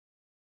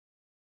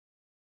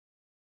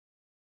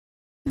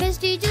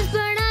Best teachers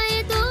पढ़ाए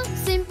तो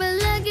simple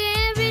लगे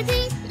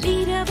everything.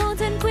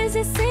 Leaderboards and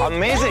quizzes से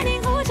Amazing.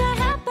 learning हो जाए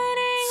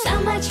happening.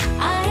 समझ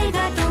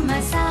आएगा तो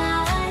मजा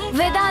आएगा.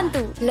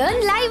 Vedantu.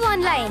 Learn live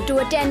online. To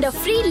attend a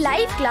free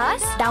live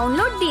class,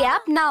 download the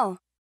app now.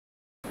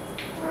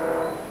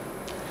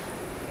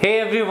 Hey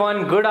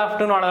everyone, good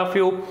afternoon all of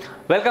you.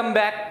 Welcome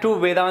back to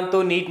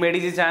Vedantu NEET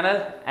EJEE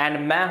channel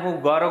and मैं हूँ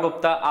गौरव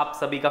गुप्ता, आप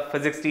सभी का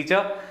physics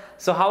teacher.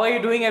 So how are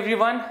you doing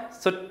everyone?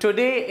 So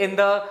today in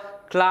the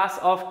class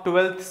of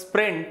 12th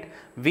sprint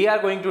we are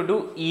going to do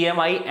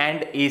EMI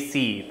and AC.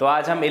 तो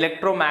आज हम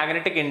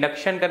electromagnetic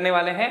induction करने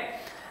वाले हैं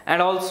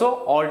एंड ऑल्सो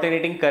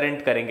ऑल्टरनेटिंग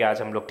करंट करेंगे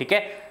आज हम लोग, ठीक है.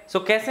 सो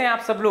कैसे हैं आप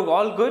सब लोग?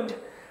 All good.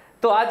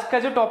 तो आज का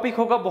जो टॉपिक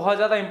होगा बहुत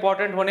ज़्यादा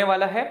इंपॉर्टेंट होने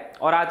वाला है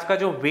और आज का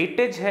जो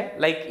वेटेज है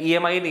लाइक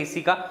EMI एंड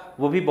AC का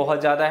वो भी बहुत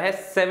ज़्यादा है.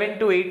 7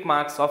 to 8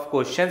 marks of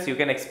questions you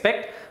can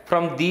expect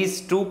from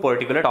these two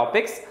particular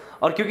topics.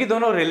 और क्योंकि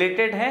दोनों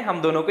रिलेटेड हैं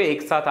हम दोनों को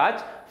एक साथ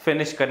आज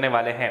फिनिश करने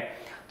वाले हैं.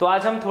 तो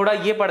आज हम थोड़ा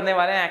ये पढ़ने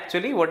वाले हैं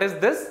actually what is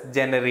this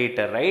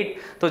generator, right.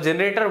 तो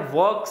generator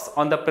works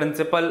on the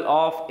principle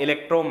of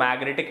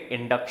electromagnetic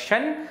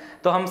induction.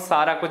 तो हम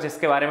सारा कुछ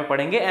इसके बारे में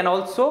पढ़ेंगे and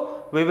also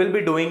we will be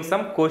doing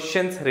some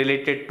questions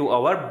related to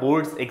our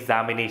boards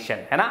examination,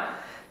 है ना.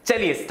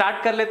 चलिए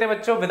स्टार्ट कर लेते हैं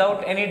बच्चों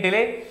without any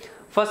delay.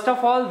 First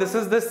of all this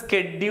is the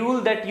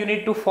schedule that you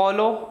need to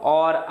follow.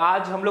 और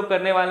आज हम लोग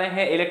करने वाले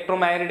हैं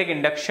electromagnetic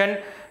induction.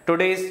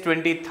 Today is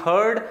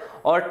 23rd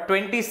और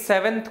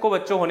 27th को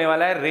बच्चों होने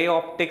वाला है ray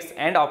optics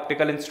and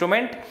optical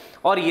instrument.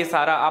 और ये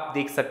सारा आप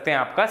देख सकते हैं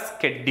आपका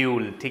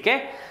शेड्यूल, ठीक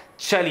है.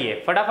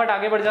 चलिए फटाफट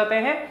आगे बढ़ जाते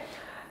हैं.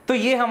 तो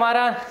ये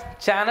हमारा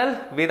चैनल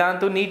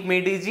वेदांतु नीट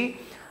EJEE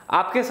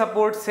आपके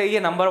सपोर्ट से ये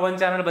नंबर 1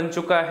 चैनल बन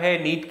चुका है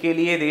नीट के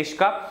लिए देश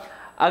का.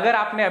 अगर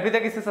आपने अभी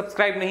तक इसे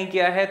सब्सक्राइब नहीं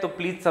किया है तो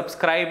please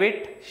subscribe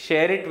it,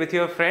 share it with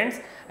your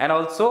friends and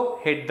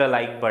also hit the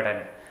like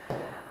button.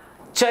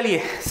 चलिए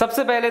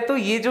सबसे पहले तो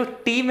ये जो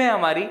टीम है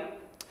हमारी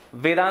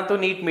वेदांतु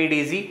नीट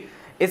EJEE,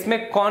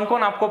 इसमें कौन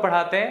कौन आपको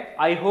पढ़ाते हैं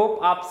आई होप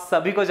आप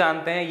सभी को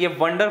जानते हैं. ये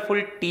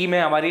वंडरफुल टीम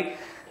है हमारी.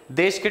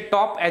 देश के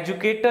टॉप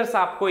एजुकेटर्स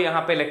आपको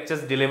यहाँ पे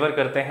लेक्चर्स डिलीवर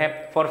करते हैं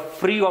for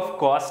free of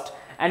cost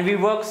and we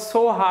work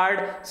so hard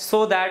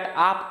so that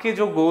आपके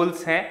जो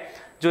गोल्स हैं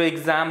जो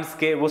एग्जाम्स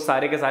के वो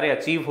सारे के सारे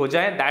अचीव हो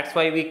जाएं. That's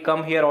why we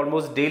come here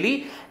almost daily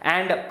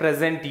and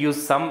present you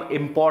some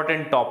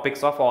important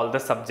topics of all the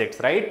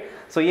subjects, right.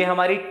 सो ये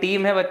हमारी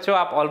टीम है बच्चों,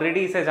 आप ऑलरेडी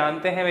इसे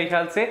जानते हैं मेरे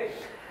ख्याल से.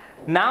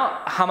 नाउ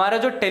हमारा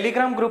जो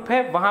टेलीग्राम ग्रुप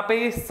है वहां पे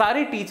ये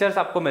सारे टीचर्स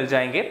आपको मिल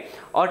जाएंगे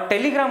और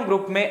टेलीग्राम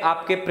ग्रुप में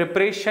आपके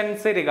प्रिपरेशन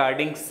से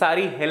रिगार्डिंग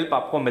सारी हेल्प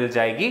आपको मिल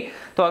जाएगी.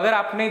 तो अगर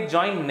आपने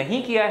ज्वाइन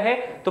नहीं किया है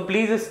तो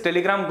प्लीज इस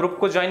टेलीग्राम ग्रुप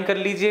को ज्वाइन कर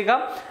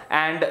लीजिएगा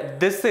and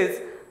this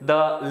is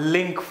the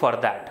link for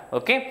that,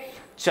 okay.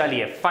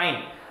 चलिए फाइन.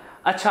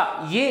 अच्छा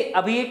ये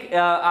अभी एक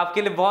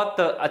आपके लिए बहुत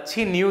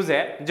अच्छी न्यूज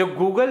है. जो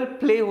गूगल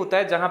प्ले होता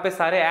है जहां पे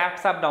सारे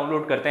एप्स आप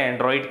डाउनलोड करते हैं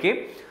एंड्रॉइड के,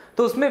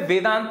 तो उसमें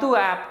वेदांतु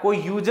ऐप को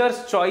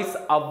यूजर्स चॉइस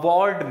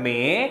अवार्ड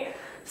में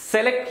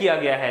सेलेक्ट किया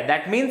गया है.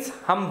 दैट मींस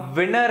हम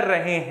विनर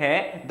रहे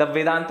हैं. The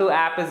Vedantu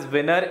app is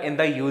winner in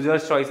the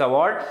users choice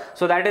award.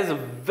 So that is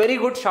very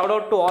good. Shout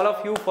out to all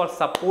of you for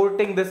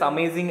supporting this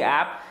amazing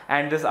app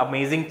and this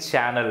amazing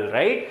channel,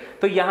 right.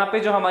 तो यहाँ पे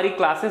जो हमारी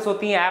classes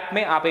होती हैं app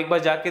में, आप एक बार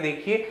जाके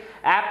देखिए.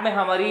 ऐप में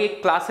हमारी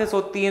एक क्लासेस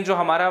होती हैं जो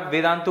हमारा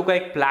वेदांतु का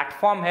एक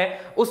प्लेटफॉर्म है,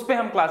 उस पे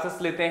हम क्लासेस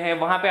लेते हैं.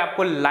 वहां पे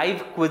आपको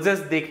लाइव क्विजेस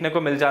देखने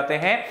को मिल जाते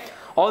हैं.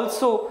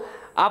 ऑल्सो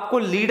आपको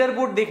लीडर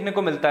बोर्ड देखने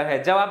को मिलता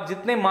है. जब आप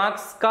जितने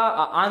मार्क्स का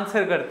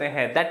आंसर करते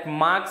हैं that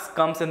marks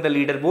comes in the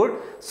leader board,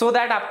 so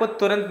that आपको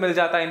तुरंत मिल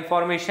जाता है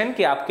इंफॉर्मेशन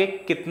कि आपके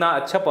कितना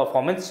अच्छा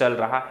परफॉर्मेंस चल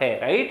रहा है,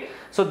 right.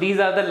 So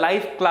these are the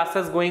live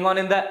classes going on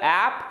in the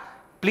app,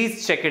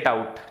 please check it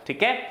out,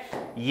 ठीक है.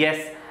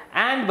 यस.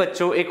 एंड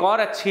बच्चों एक और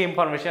अच्छी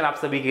इंफॉर्मेशन आप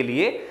सभी के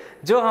लिए,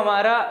 जो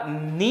हमारा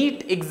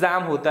नीट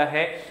एग्जाम होता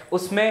है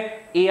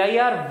उसमें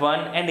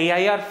AIR1 एंड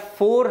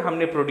AIR4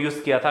 हमने प्रोड्यूस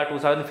किया था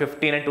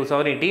 2015 एंड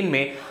 2018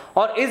 में.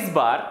 और इस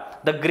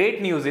बार द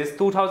ग्रेट न्यूज इज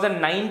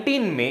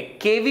 2019 में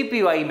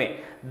KVPY में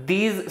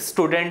these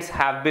students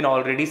have been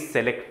already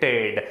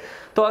selected.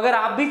 तो अगर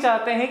आप भी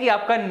चाहते हैं कि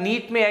आपका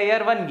नीट में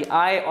AIR1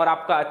 आए और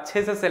आपका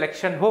अच्छे से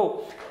सिलेक्शन हो,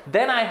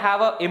 then I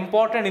have a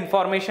important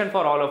information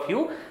for all of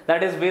you,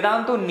 that is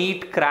Vedantu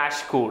NEET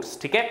crash course,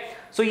 ठीक है.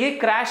 सो ये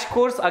crash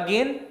course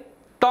again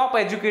top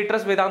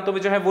educators Vedantu में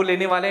जो है वो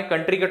लेने वाले हैं.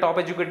 कंट्री के टॉप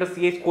एजुकेटर्स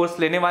ये कोर्स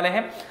लेने वाले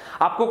हैं.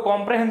 आपको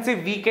कॉम्प्रहेंसिव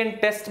वीकेंड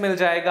टेस्ट मिल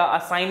जाएगा,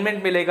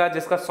 असाइनमेंट मिलेगा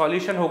जिसका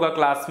सॉल्यूशन होगा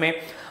क्लास में.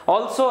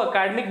 ऑल्सो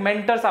एकेडमिक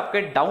मेंटर्स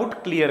आपके डाउट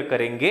क्लियर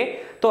करेंगे.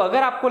 तो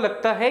अगर आपको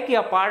लगता है कि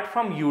अपार्ट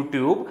फ्रॉम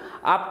यूट्यूब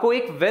आपको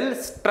एक वेल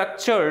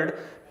स्ट्रक्चर्ड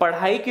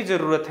पढ़ाई की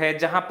जरूरत है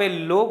जहां पे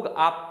लोग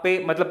आप पे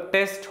मतलब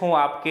टेस्ट हो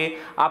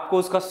आपको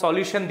उसका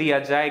सॉल्यूशन दिया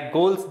जाए,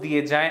 गोल्स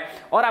दिए जाएं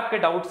और आपके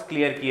डाउट्स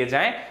क्लियर किए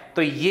जाएं,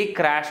 तो ये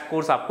क्रैश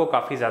कोर्स आपको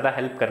काफी ज्यादा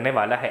हेल्प करने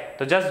वाला है.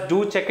 तो just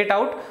do check it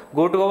out,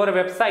 go to our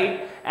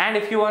website and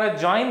if you want to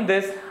join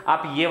this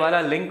आप ये वाला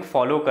लिंक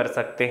फॉलो कर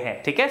सकते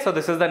हैं, ठीक है. So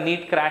this is the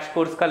NEET crash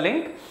course का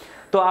लिंक.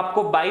 तो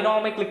आपको बाय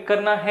नाउ में क्लिक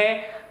करना है,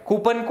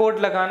 कूपन कोड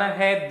लगाना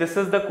है, this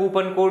is the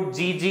coupon code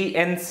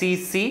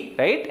GGNCC,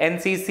 right,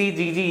 NCC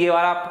GG ये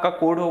वाला आपका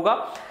कोड होगा।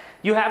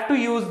 You have to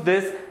use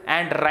this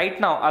and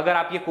right now अगर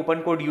आप ये कूपन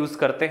कोड यूज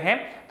करते हैं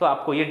तो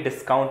आपको ये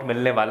डिस्काउंट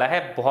मिलने वाला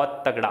है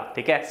बहुत तगड़ा,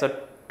 ठीक है। सो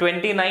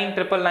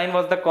 29,999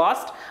 was the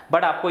cost,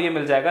 बट आपको ये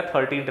मिल जाएगा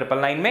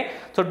 13,999 में।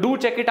 So do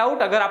check it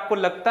out. अगर आपको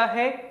लगता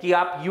है कि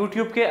आप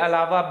YouTube के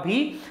अलावा भी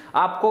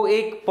आपको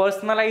एक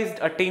पर्सनलाइज्ड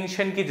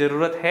अटेंशन की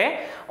जरूरत है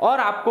और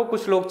आपको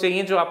कुछ लोग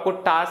चाहिए जो आपको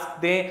टास्क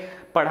दें,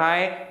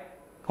 पढ़ाएं,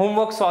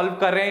 होमवर्क सॉल्व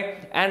करें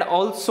एंड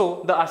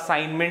ऑल्सो द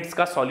असाइनमेंट्स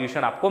का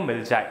सॉल्यूशन आपको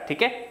मिल जाए,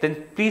 ठीक है, then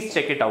please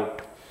check it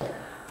out.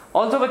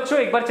 Also बच्चों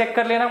एक बार चेक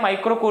कर लेना,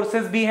 माइक्रो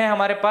कोर्सेज भी हैं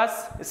हमारे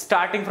पास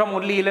स्टार्टिंग फ्रॉम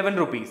ओनली 11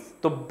 रुपीज,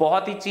 तो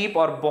बहुत ही चीप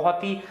और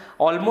बहुत ही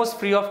almost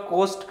free of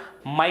cost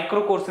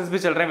micro courses भी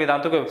चल रहे हैं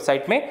वेदांतु के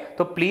वेबसाइट में,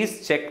 तो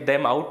please check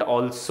them out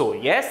also.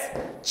 Yes,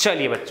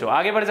 चलिए बच्चों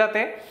आगे बढ़ जाते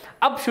हैं।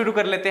 अब शुरू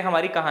कर लेते हैं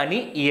हमारी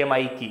कहानी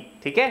EMI की,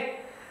 ठीक है।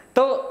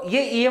 तो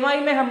ये EMI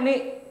में हमने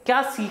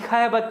क्या सीखा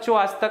है बच्चों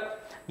आज तक,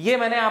 ये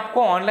मैंने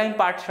आपको ऑनलाइन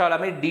पाठशाला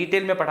में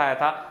डिटेल में पढ़ाया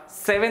था।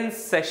 7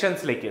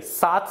 सेशंस लेके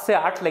 7 से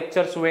 8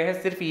 लेक्चर्स हुए हैं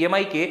सिर्फ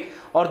EMI के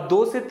और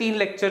 2 से 3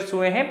 लेक्चर्स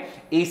हुए हैं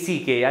AC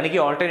के, यानी कि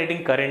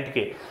ऑल्टरनेटिंग करंट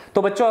के।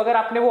 तो बच्चों अगर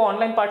आपने वो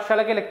ऑनलाइन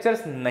पाठशाला के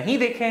लेक्चर्स नहीं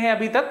देखे हैं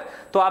अभी तक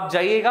तो आप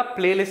जाइएगा,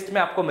 प्लेलिस्ट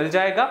में आपको मिल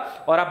जाएगा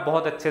और आप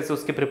बहुत अच्छे से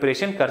उसकी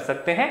प्रिपरेशन कर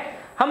सकते हैं।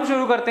 हम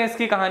शुरू करते हैं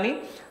इसकी कहानी।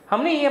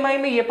 हमने EMI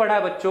में ये पढ़ा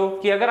है बच्चों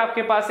कि अगर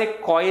आपके पास एक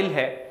कॉइल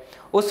है,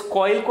 उस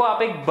कॉइल को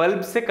आप एक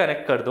बल्ब से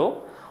कनेक्ट कर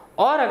दो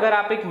और अगर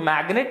आप एक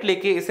मैग्नेट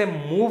लेके इसे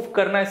मूव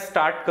करना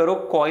स्टार्ट करो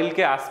कॉइल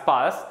के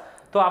आसपास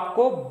तो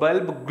आपको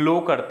बल्ब ग्लो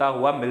करता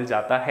हुआ मिल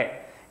जाता है।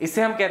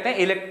 इसे हम कहते हैं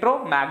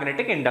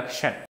इलेक्ट्रोमैग्नेटिक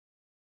इंडक्शन।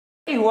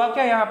 हुआ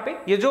क्या यहाँ पे,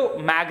 ये जो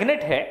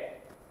मैग्नेट है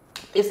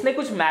इसने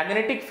कुछ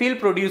मैग्नेटिक फील्ड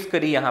प्रोड्यूस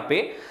करी यहाँ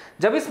पे।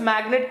 जब इस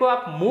मैग्नेट को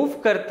आप मूव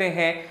करते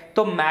हैं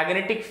तो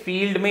मैग्नेटिक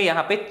फील्ड में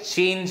यहाँ पे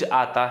चेंज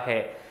आता है।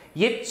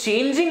 ये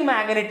चेंजिंग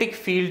मैग्नेटिक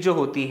फील्ड जो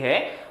होती है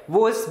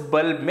वो इस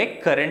बल्ब में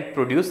करंट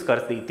प्रोड्यूस कर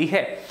देती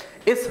है।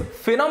 इस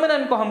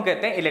फिनोमेनन को हम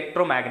कहते हैं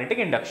इलेक्ट्रोमैग्नेटिक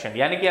इंडक्शन,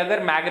 यानी कि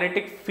अगर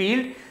मैग्नेटिक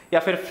फील्ड या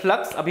फिर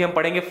फ्लक्स, अभी हम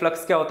पढ़ेंगे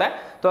फ्लक्स क्या होता है,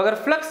 तो अगर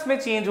फ्लक्स में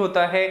चेंज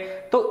होता है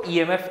तो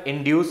EMF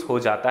इंड्यूस हो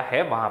जाता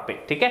है वहां पे,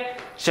 ठीक है।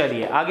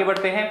 चलिए आगे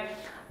बढ़ते हैं।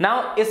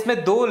 नाउ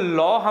इसमें 2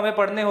 लॉ हमें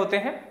पढ़ने होते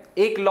हैं,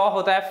 एक लॉ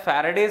होता है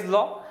फैराडेज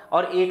लॉ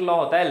और एक लॉ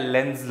होता है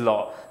लेंज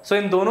लॉ। सो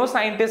इन दोनों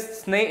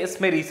साइंटिस्ट्स ने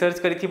इसमें रिसर्च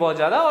करी थी बहुत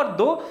ज्यादा और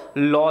 2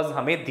 लॉज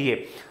हमें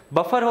दिए।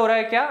 बफर हो रहा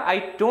है क्या, आई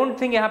डोंट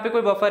थिंक यहाँ पे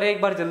कोई बफर है,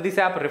 एक बार जल्दी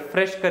से आप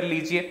रिफ्रेश कर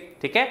लीजिए,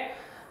 ठीक है।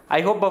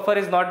 I hope buffer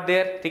is not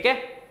there, ठीक है।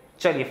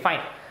 चलिए फाइन।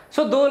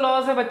 सो 2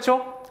 लॉज है बच्चों,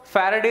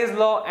 Faraday's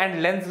law and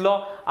Lenz law.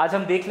 आज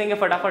हम देख लेंगे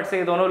फटाफट से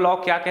ये दोनों लॉ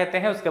क्या कहते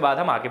हैं, उसके बाद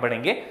हम आगे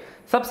बढ़ेंगे।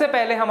 सबसे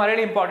पहले हमारे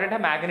लिए इंपॉर्टेंट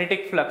है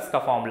मैग्नेटिक फ्लक्स का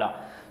फॉर्मूला।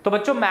 तो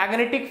बच्चों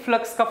मैग्नेटिक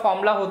फ्लक्स का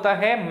फॉर्मूला होता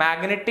है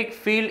magnetic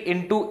field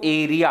into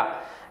area.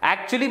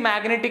 Actually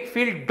magnetic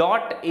field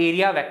dot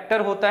area vector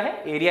होता है,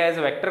 area is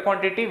vector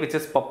quantity which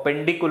is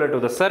perpendicular to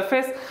the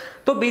surface.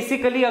 तो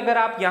बेसिकली अगर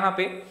आप यहाँ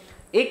पे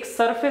एक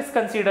सरफेस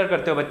कंसीडर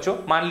करते हो बच्चों,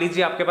 मान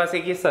लीजिए आपके पास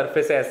एक ये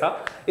सरफेस है ऐसा,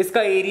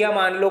 इसका एरिया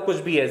मान लो कुछ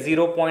भी है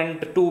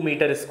 0.2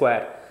 मीटर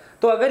स्क्वायर।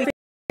 तो अगर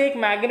एक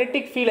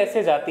मैग्नेटिक फील्ड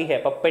ऐसे जाती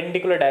है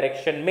परपेंडिकुलर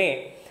डायरेक्शन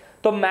में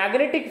तो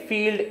मैग्नेटिक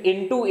फील्ड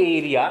इनटू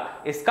एरिया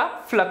इसका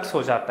फ्लक्स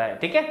हो जाता है,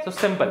 ठीक है। तो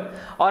सिंपल,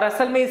 और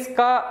असल में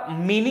इसका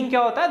मीनिंग क्या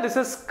होता है, this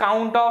is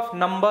count of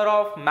number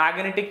of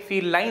magnetic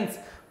field lines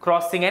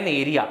crossing an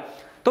area.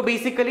 तो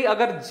बेसिकली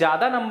अगर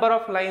ज्यादा नंबर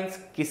ऑफ लाइंस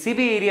किसी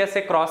भी एरिया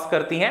से क्रॉस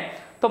करती हैं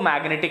तो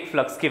मैग्नेटिक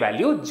फ्लक्स की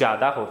वैल्यू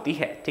ज्यादा होती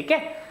है, ठीक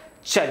है।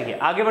 चलिए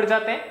आगे बढ़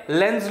जाते हैं।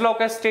 लेंज लॉ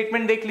का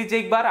स्टेटमेंट देख लीजिए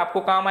एक बार, आपको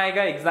काम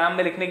आएगा एग्जाम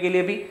में लिखने के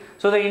लिए भी।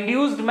 So the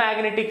induced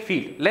magnetic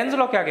field, Lenz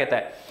law क्या कहता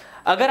है,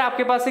 अगर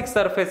आपके पास एक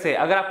सरफेस है,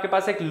 अगर आपके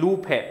पास एक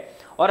लूप है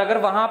और अगर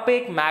वहां पे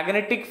एक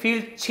मैग्नेटिक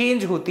फील्ड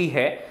चेंज होती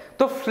है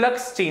तो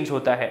फ्लक्स चेंज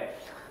होता है।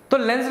 तो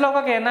लेंज लॉ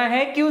का कहना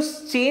है कि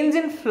उस चेंज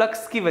इन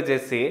फ्लक्स की वजह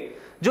से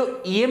जो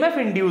EMF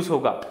इंड्यूस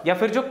होगा या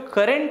फिर जो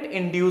करंट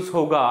इंड्यूस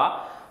होगा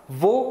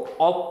वो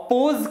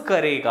ऑपोज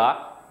करेगा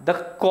the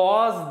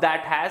cause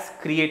that has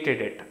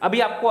created it. अभी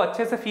आपको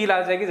अच्छे से फील आ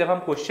जाएगी जब हम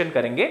क्वेश्चन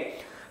करेंगे।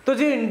 तो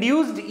जो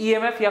इंड्यूस्ड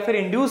EMF या फिर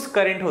इंड्यूस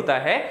करंट होता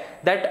है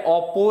that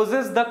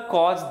ऑपोजेस the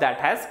cause that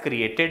has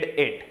created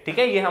it, ठीक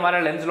है। ये हमारा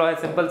लेंज लॉ है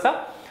सिंपल सा।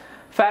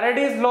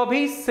 फैराडेज लॉ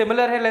भी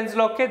सिमिलर है लेंज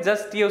लॉ के,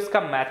 जस्ट ये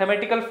उसका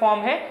मैथमेटिकल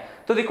फॉर्म है।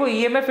 तो देखो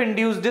EMF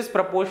induced is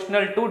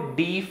proportional to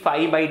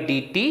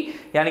d∅dt,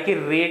 यानी कि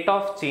rate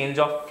of change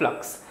of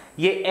flux.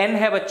 ये n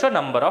है बच्चों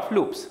नंबर ऑफ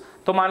लूप्स।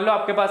 तो मान लो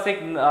आपके पास एक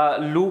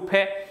लूप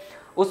है,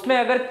 उसमें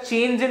अगर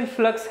चेंज इन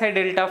फ्लक्स है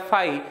डेल्टा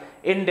फाई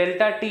इन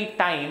डेल्टा टी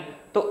टाइम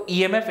तो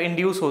EMF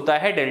इंड्यूस होता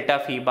है delta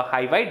fee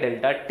high by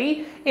delta T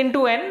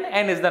into N.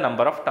 N is the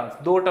number of turns,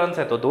 2 turns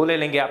है तो 2 ले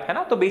लेंगे आप, है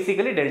ना। तो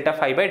basically delta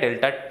phi by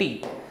delta T.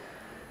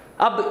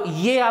 अब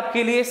ये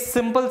आपके लिए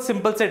सिंपल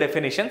से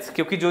डेफिनेशंस,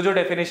 क्योंकि जो जो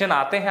डेफिनेशन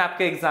आते हैं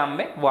आपके एग्जाम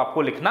में वो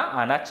आपको लिखना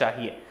आना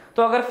चाहिए।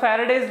 तो अगर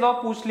फैराडेज लॉ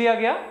पूछ लिया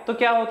गया तो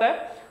क्या होता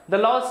है, the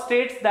law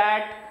states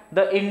that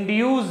the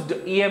induced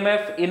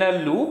EMF in a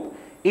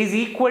loop is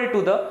equal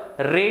to the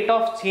rate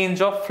of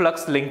change of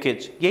flux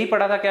linkage. यही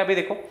पढ़ा था क्या अभी?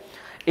 देखो,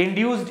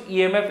 induced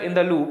EMF in the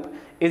loop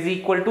is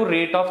equal to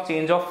rate of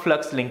change of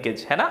flux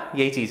linkage, है ना,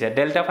 यही चीज है,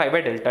 delta phi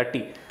by delta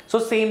T. So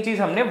same चीज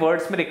हमने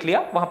वर्ड्स में लिख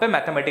लिया, वहां पे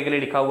मैथमेटिकली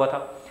लिखा हुआ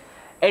था।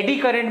 एडी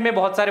करंट में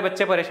बहुत सारे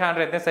बच्चे परेशान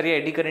रहते हैं, सर ये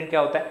एडी करंट क्या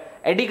होता है?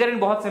 एडी करंट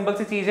बहुत सिंपल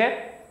सी चीज है।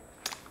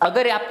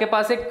 अगर आपके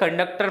पास एक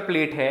कंडक्टर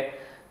प्लेट है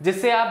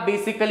जिसे आप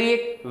बेसिकली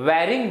एक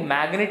वेरिंग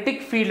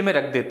मैग्नेटिक फील्ड में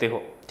रख देते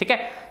हो, ठीक है,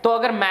 तो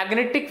अगर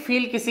मैग्नेटिक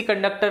फील्ड किसी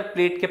कंडक्टर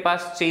प्लेट के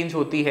पास चेंज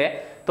होती है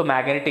तो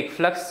मैग्नेटिक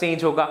फ्लक्स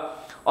चेंज होगा,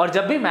 और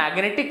जब भी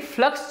मैग्नेटिक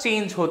फ्लक्स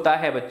चेंज होता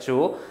है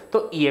बच्चों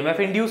तो ईएमएफ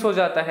इंड्यूस हो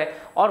जाता है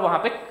और वहां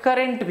पे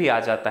करंट भी आ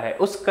जाता है।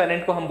 उस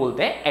करंट को हम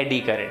बोलते हैं एडी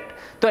करंट।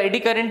 तो एडी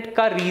करंट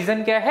का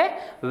रीजन क्या है?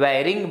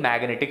 Varying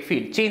magnetic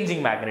field,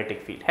 changing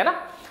magnetic field, है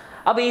ना।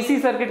 अब एसी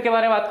सर्किट के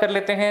बारे में बात कर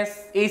लेते हैं।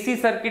 एसी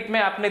सर्किट में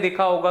आपने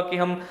देखा होगा कि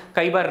हम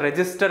कई बार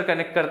रेजिस्टर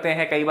कनेक्ट करते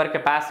हैं, कई बार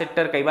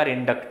कैपेसिटर, कई बार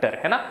इंडक्टर,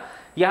 है ना।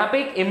 यहाँ पे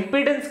एक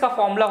इंपीडेंस का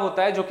फॉर्मूला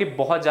होता है जो कि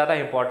बहुत ज्यादा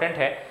इंपॉर्टेंट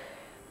है।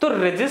 तो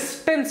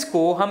रेजिस्टेंस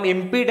को हम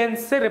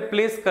इंपीडेंस से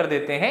रिप्लेस कर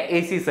देते हैं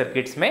एसी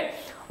सर्किट्स में,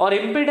 और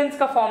इंपीडेंस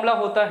का फॉर्मूला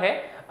होता है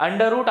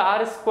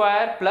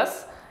 √R²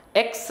 plus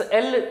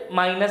XL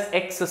minus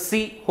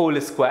XC whole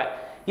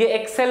square.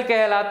 ये XL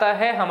कहलाता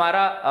है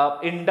हमारा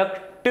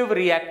इंडक्टिव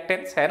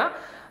रिएक्टेंस, है ना,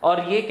 और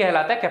ये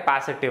कहलाता है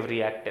कैपेसिटिव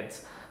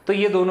रिएक्टेंस। तो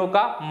ये दोनों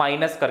का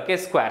माइनस करके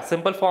स्क्वायर,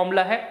 सिंपल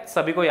फॉर्मूला है,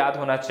 सभी को याद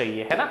होना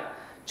चाहिए, है ना।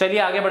 चलिए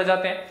आगे बढ़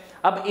जाते हैं।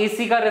 अब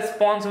एसी का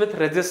response with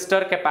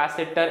resistor,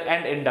 capacitor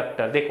and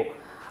inductor. देखो,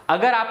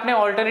 अगर आपने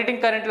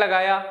ऑल्टरनेटिंग करंट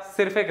लगाया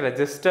सिर्फ एक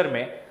रेजिस्टर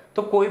में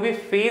तो कोई भी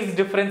फेज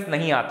डिफरेंस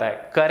नहीं आता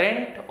है।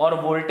 करंट और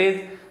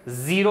वोल्टेज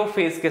जीरो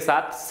फेज के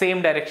साथ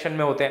सेम डायरेक्शन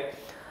में होते हैं।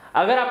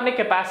 अगर आपने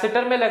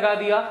कैपेसिटर में लगा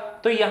दिया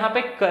तो यहां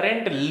पे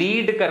करंट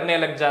लीड करने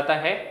लग जाता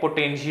है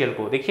पोटेंशियल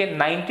को। देखिए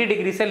 90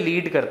 डिग्री से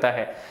लीड करता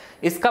है।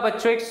 इसका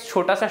बच्चों एक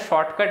छोटा सा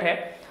शॉर्टकट है।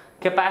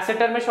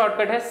 कैपेसिटर में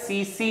शॉर्टकट है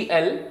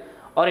CCL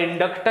और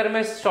इंडक्टर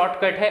में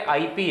शॉर्टकट है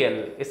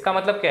IPL। इसका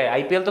मतलब क्या है?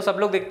 IPL तो सब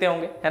लोग देखते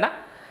होंगे, है ना।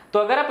 तो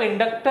अगर आप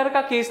इंडक्टर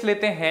का केस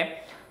लेते हैं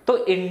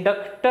तो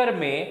इंडक्टर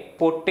में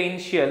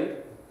पोटेंशियल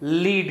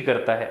लीड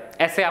करता है,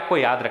 ऐसे आपको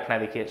याद रखना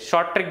है। देखिए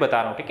शॉर्ट ट्रिक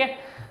बता रहा हूं, ठीक है।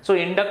 सो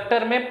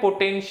इंडक्टर में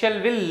पोटेंशियल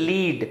विल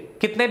लीड,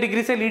 कितने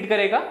डिग्री से लीड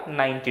करेगा?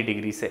 90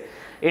 डिग्री से।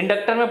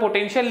 इंडक्टर में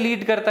पोटेंशियल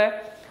लीड करता है।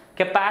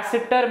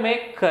 कैपेसिटर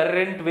में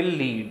करंट विल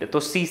लीड, तो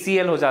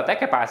CCL हो जाता है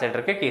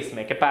कैपेसिटर के केस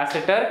में,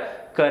 कैपेसिटर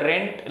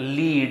करंट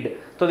लीड।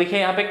 तो देखिए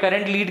यहाँ पे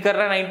करंट लीड कर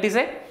रहा है 90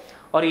 से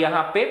और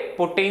यहाँ पे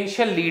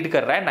पोटेंशियल लीड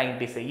कर रहा है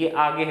 90 से। ये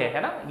आगे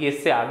है ना, ये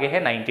इससे आगे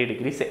है 90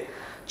 डिग्री से।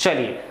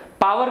 चलिए,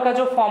 पावर का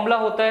जो फॉर्मूला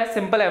होता है,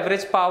 simple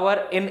average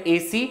power in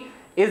AC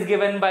is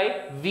given by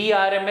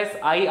VRMS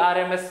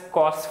IRMS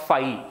cos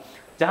phi,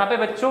 जहां पे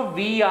बच्चों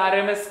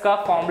VRMS का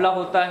फॉर्मूला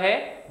होता है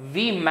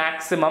V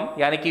मैक्सिमम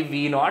यानी कि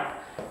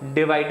V0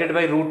 डिवाइडेड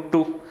बाय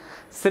 √2।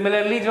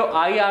 सिमिलरली जो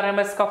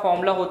IRMS का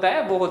फॉर्मूला होता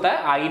है वो होता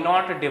है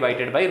I0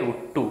 डिवाइडेड बाय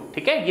 √2,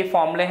 ठीक है। ये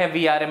फॉर्मूले हैं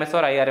VRMS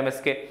और IRMS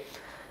के।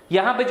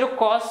 यहां पे जो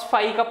cos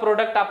phi का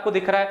प्रोडक्ट आपको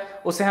दिख रहा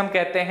है उसे हम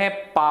कहते हैं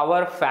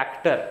पावर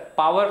फैक्टर।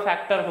 पावर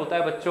फैक्टर होता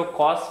है बच्चों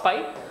cos phi,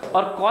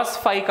 और cos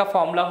phi का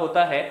फॉर्मूला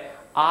होता है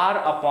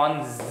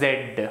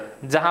R/Z,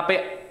 जहां पे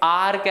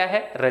R क्या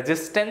है?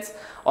 रेजिस्टेंस,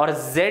 और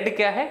Z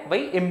क्या है?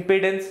 वही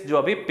इंपीडेंस जो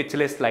अभी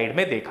पिछले स्लाइड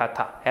में देखा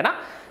था, है ना।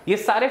 ये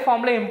सारे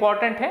फॉर्मूले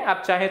इंपॉर्टेंट हैं,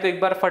 आप चाहे तो एक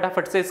बार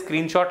फटाफट से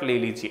स्क्रीनशॉट ले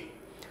लीजिए।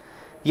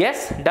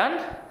 Yes, done.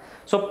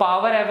 So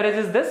power average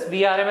is this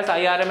VRMS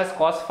IRMS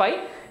cos phi।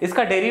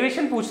 इसका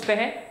डेरिवेशन पूछते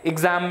हैं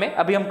एग्जाम में,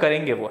 अभी हम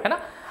करेंगे वो, है ना।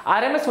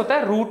 RMS होता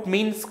है रूट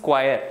मीन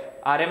स्क्वायर,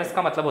 RMS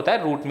का मतलब होता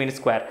है रूट मीन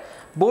स्क्वायर।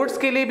 बोर्ड्स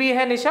के लिए भी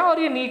है निशा, और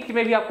ये नीट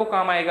में भी आपको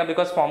काम आएगा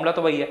बिकॉज फॉर्मूला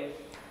तो वही है।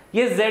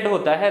 ये Z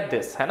होता है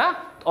दिस, है ना,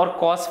 और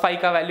cos phi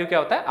का वैल्यू क्या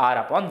होता है?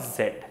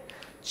 R/Z।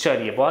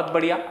 चलिए बहुत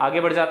बढ़िया,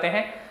 आगे बढ़ जाते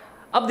हैं।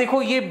 अब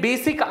देखो, ये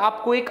बेसिक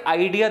आपको एक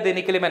आइडिया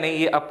देने के लिए मैंने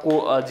ये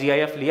आपको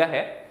GIF लिया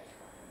है।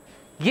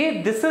 ये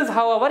this is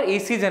how our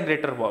AC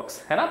generator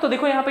works, है ना। तो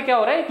देखो यहाँ पे क्या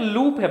हो रहा है, एक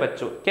लूप है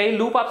बच्चों। क्या ये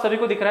लूप आप सभी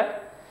को दिख रहा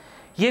है?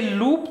 ये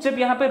लूप जब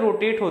यहाँ पे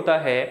रोटेट होता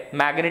है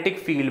मैग्नेटिक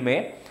फील्ड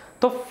में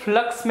तो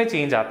फ्लक्स में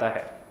चेंज आता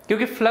है,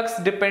 क्योंकि flux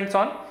depends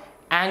on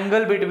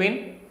angle between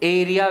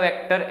area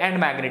vector and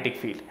magnetic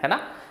field, है ना।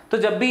 तो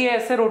जब भी ये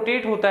ऐसे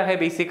रोटेट होता है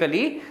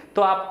बेसिकली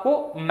तो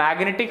आपको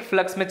मैग्नेटिक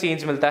फ्लक्स में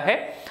चेंज मिलता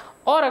है,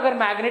 और अगर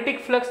मैग्नेटिक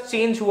फ्लक्स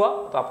चेंज हुआ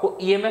तो आपको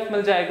EMF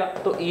मिल जाएगा।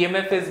 तो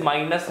EMF is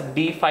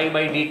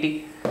 -d∅dt।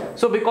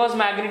 So because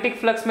magnetic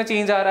flux में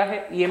चेंज आ रहा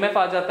है, EMF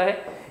आ जाता है,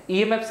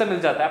 EMF से मिल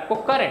जाता है आपको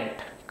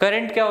करंट।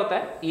 करंट क्या होता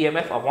है?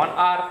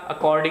 EMF/R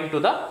according to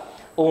the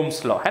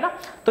Ohm's law, है ना।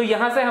 तो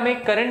यहां से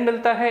हमें करंट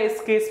मिलता है इस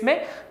केस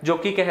में, जो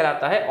कि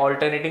कहलाता है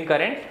ऑल्टरनेटिंग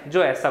करंट,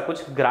 जो ऐसा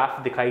कुछ ग्राफ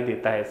दिखाई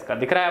देता है। इसका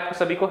दिख रहा है आपको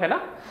सभी को, है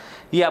ना।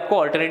 ये आपको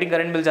ऑल्टरनेटिंग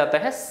करंट मिल जाता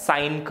है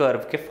साइन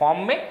कर्व के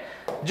फॉर्म में।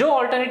 जो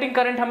ऑल्टरनेटिंग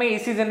करंट हमें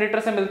AC जनरेटर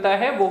से मिलता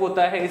है वो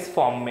होता है इस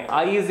फॉर्म में,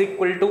 I =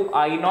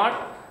 I0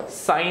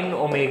 sin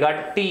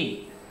ωt,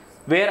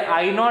 where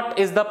I0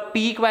 is the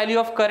peak value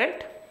of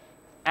current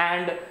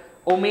and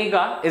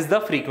omega is the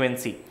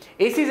frequency.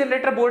 AC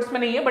generator boards में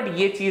नहीं है, बट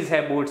ये चीज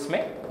है बोर्ड्स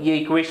में, ये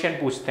इक्वेशन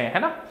पूछते हैं, है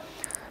ना।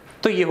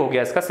 तो ये हो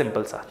गया इसका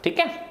सिंपल सा, ठीक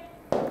है।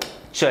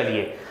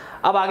 चलिए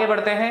अब आगे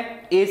बढ़ते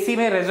हैं। एसी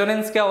में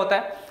रेजोनेंस क्या होता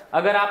है?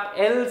 अगर आप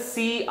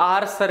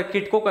LCR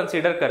सर्किट को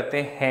कंसीडर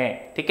करते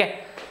हैं, ठीक है,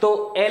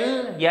 तो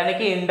L यानी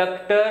कि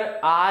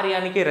इंडक्टर, R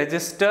यानी कि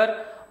रेजिस्टर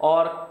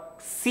और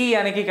C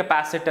यानी कि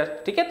कैपेसिटर,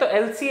 ठीक है। तो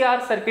LCR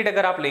सर्किट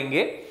अगर आप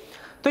लेंगे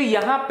तो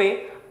यहां पे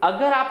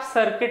अगर आप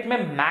सर्किट में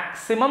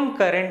मैक्सिमम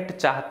करंट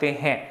चाहते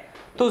हैं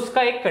तो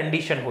उसका एक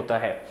कंडीशन होता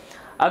है।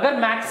 अगर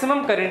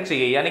मैक्सिमम करंट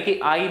चाहिए यानी कि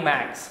I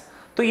max,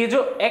 तो ये जो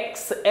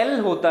XL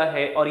होता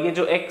है और ये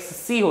जो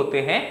XC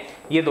होते हैं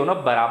ये दोनों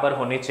बराबर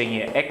होने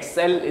चाहिए।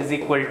 XL is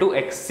equal to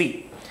XC।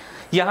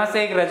 यहां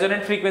से एक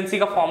रेजोनेंट फ्रीक्वेंसी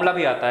का फॉर्मूला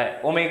भी आता है,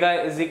 omega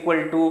is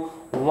equal to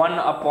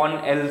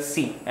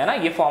 1/LC, है ना।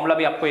 ये फॉर्मूला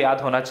भी आपको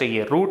याद होना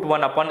चाहिए,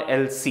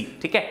 √1/LC,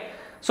 ठीक है।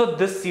 So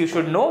this you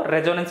should know.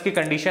 Resonance की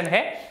कंडीशन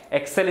है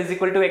XL is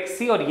equal to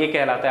XC और ये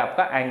कहलाता है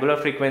आपका angular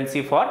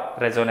frequency for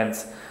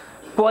resonance.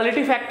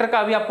 Quality factor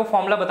का भी आपको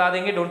फॉर्मूला बता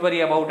देंगे, डोंट वरी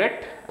अबाउट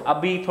इट।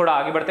 अभी थोड़ा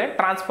आगे बढ़ते हैं।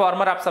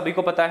 ट्रांसफार्मर आप सभी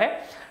को पता है,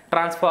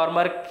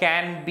 transformer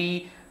can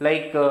be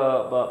like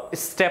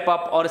step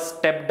up और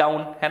स्टेप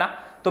डाउन, है ना।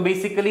 तो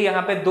बेसिकली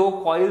यहाँ पे दो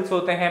कॉइल्स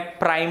होते हैं,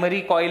 प्राइमरी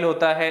कॉइल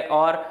होता है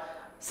और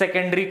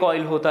सेकेंडरी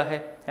कॉइल होता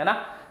है ना।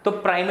 तो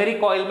प्राइमरी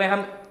कॉइल में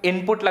हम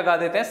इनपुट लगा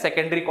देते हैं,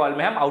 सेकेंडरी कॉइल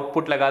में हम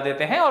आउटपुट लगा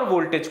देते हैं और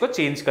वोल्टेज को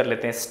चेंज कर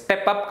लेते हैं।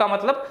 स्टेप अप का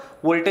मतलब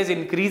वोल्टेज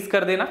इंक्रीज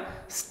कर देना,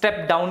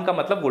 स्टेप डाउन का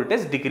मतलब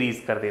वोल्टेज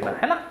डिक्रीज कर देना,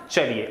 है ना।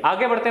 चलिए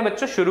आगे बढ़ते हैं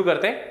बच्चों, शुरू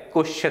करते हैं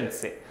क्वेश्चन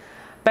से।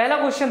 पहला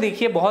क्वेश्चन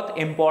देखिए, बहुत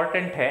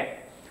इंपॉर्टेंट है।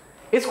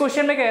 इस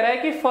क्वेश्चन में कह रहा है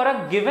कि for a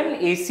given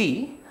AC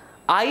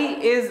I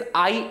is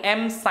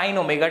Im sin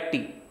omega t।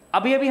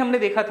 अभी अभी हमने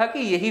देखा था कि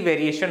यही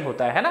वेरिएशन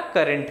होता है ना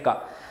करंट का,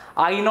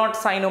 I0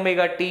 sin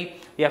ओमेगा t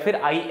या फिर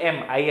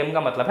Im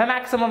का मतलब है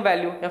मैक्सिमम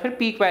वैल्यू या फिर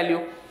पीक वैल्यू।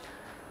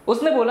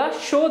 उसने बोला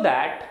show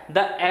that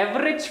the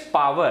average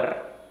power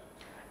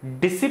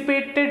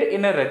dissipated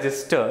in a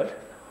resistor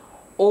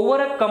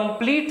over a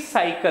complete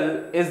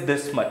cycle is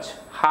this much,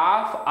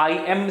 half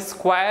Im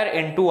square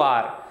into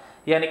R,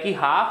 यानी कि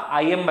हाफ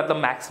Im मतलब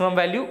मैक्सिमम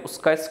वैल्यू,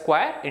 उसका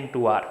स्क्वायर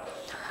इंटू R।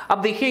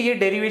 अब देखिए ये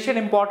डेरिवेशन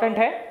इंपॉर्टेंट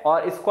है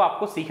और इसको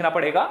आपको सीखना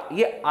पड़ेगा,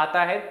 ये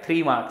आता है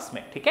 3 मार्क्स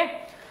में, ठीक है।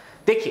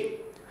 देखिए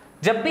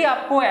जब भी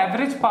आपको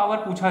एवरेज पावर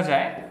पूछा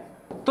जाए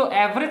तो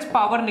एवरेज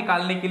पावर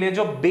निकालने के लिए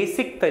जो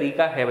बेसिक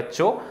तरीका है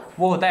बच्चों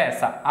वो होता है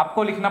ऐसा,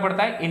 आपको लिखना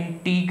पड़ता है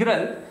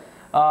इंटीग्रल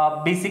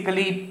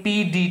बेसिकली P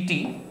dt,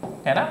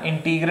 है ना,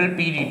 integral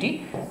P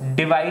dt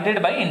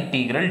divided by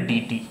integral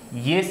dt।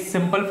 ये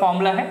सिंपल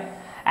फॉर्मूला है।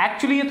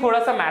 एक्चुअली ये थोड़ा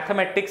सा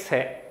मैथमेटिक्स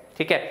है,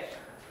 ठीक है,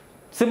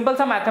 सिंपल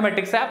सा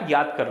मैथमेटिक्स है, आप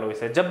याद कर लो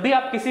इसे। जब भी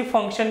आप किसी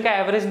फंक्शन का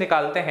एवरेज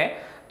निकालते हैं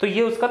तो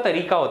ये उसका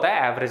तरीका होता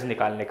है एवरेज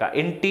निकालने का,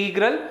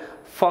 integral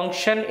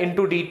function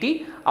into dt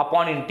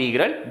upon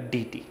integral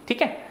dt,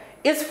 ठीक है।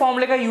 इस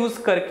फॉर्मूले का यूज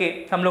करके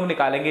हम लोग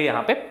निकालेंगे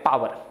यहाँ पे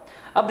पावर।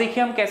 अब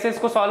देखिए हम कैसे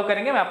इसको सॉल्व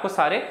करेंगे, मैं आपको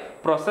सारे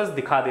प्रोसेस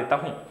दिखा देता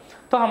हूं।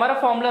 तो हमारा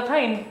फॉर्मूला था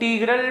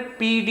integral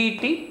P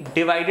dt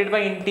divided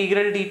by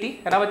integral dt,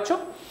 है ना बच्चों।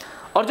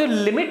 और जो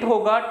लिमिट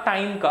होगा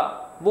टाइम का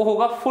वो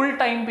होगा फुल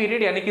टाइम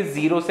पीरियड, यानी कि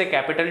 0 से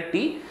कैपिटल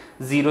T,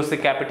 0 से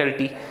कैपिटल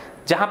T,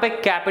 जहां पे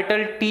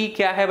कैपिटल T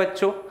क्या है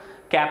बच्चों,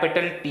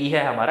 कैपिटल T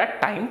है हमारा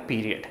टाइम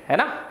पीरियड, है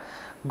ना।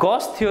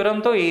 गॉस थ्योरम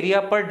तो एरिया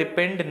पर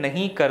डिपेंड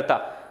नहीं करता।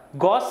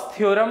 गॉस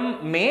थ्योरम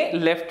में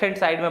लेफ्ट हैंड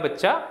साइड में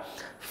बच्चा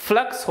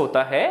फ्लक्स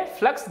होता है,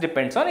 फ्लक्स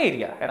डिपेंड्स ऑन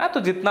एरिया, है ना। तो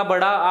जितना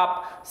बड़ा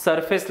आप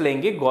सरफेस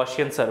लेंगे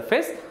गॉसियन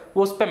सरफेस,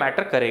 वो उस पर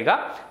मैटर करेगा,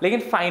 लेकिन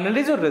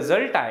फाइनली जो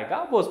रिजल्ट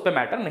आएगा वो उस पर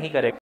मैटर नहीं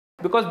करेगा,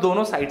 बिकॉज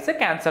दोनों साइड से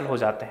कैंसिल हो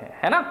जाते हैं,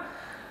 है ना।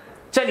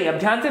 चलिए अब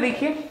ध्यान से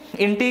देखिए,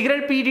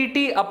 integral P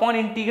dt upon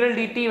integral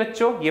dt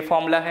बच्चों ये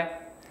फॉर्मूला है।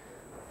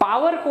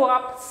 पावर को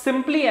आप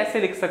सिंपली ऐसे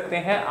लिख सकते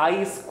हैं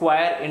I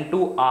स्क्वायर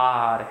इंटू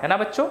R, है ना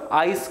बच्चों,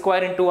 I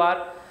square into R।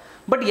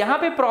 But यहां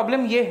पे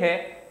प्रॉब्लम ये है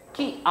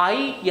कि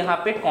I यहां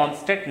पे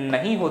कांस्टेंट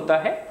नहीं होता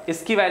है,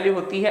 इसकी वैल्यू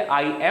होती है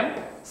Im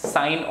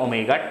sin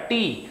ओमेगा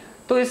t,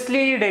 तो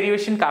इसलिए ये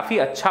डेरिवेशन काफी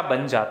अच्छा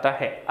बन जाता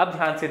है। अब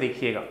ध्यान से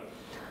देखिएगा,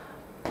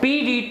 P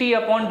dt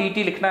अपॉन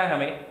dt लिखना है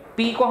हमें,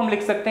 P को हम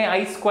लिख सकते हैं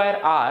I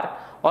स्क्वायर R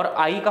और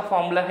I का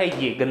फॉर्मूला है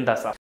ये गंदा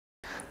सा,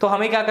 तो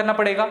हमें क्या करना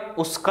पड़ेगा,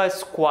 उसका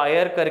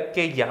स्क्वायर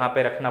करके यहां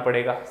पे रखना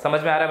पड़ेगा।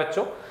 समझ में आ रहा है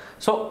बच्चों।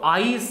 सो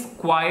I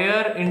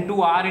square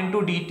into R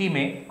into dt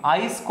में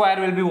I square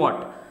will be what,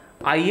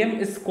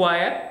 Im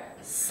square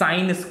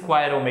sine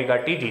square omega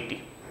t dt।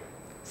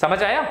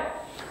 समझ आया।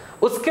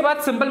 उसके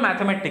बाद सिंपल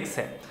मैथमेटिक्स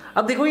है।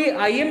 अब देखो ये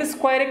Im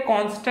स्क्वायर एक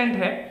कांस्टेंट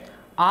है,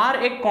 R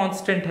एक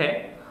कांस्टेंट है,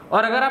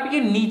 और अगर आप ये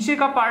नीचे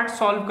का पार्ट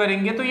सॉल्व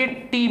करेंगे तो ये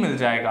t मिल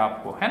जाएगा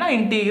आपको, है ना।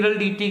 इंटीग्रल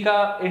dt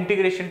का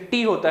इंटीग्रेशन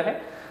t होता है,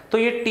 तो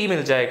ये t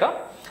मिल जाएगा।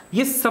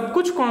 ये सब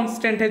कुछ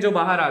कांस्टेंट है जो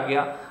बाहर आ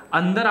गया,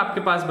 अंदर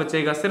आपके पास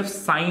बचेगा सिर्फ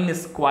sine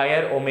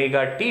square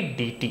omega t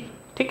dt,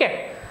 ठीक है।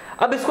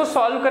 अब इसको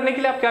सॉल्व करने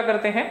के लिए आप क्या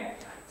करते हैं,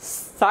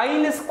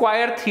 साइन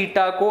स्क्वायर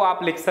थीटा को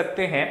आप लिख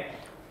सकते हैं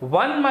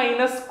 1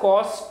 माइनस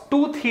कॉस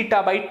 2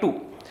 थीटा बाई 2।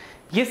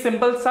 ये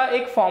सिंपल सा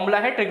एक फॉर्मूला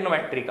है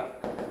ट्रिग्नोमेट्री का,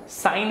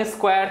 sine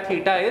square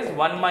theta is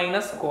 1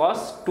 minus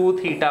cos 2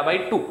 theta by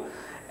 2।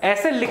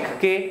 ऐसे लिख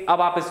के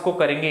अब आप इसको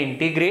करेंगे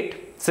इंटीग्रेट,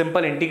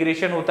 सिंपल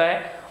इंटीग्रेशन होता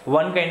है,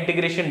 1 का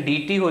इंटीग्रेशन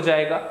dt हो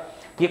जाएगा।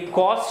 ये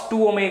cos 2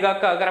 ओमेगा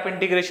का अगर आप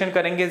इंटीग्रेशन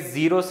करेंगे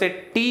 0 से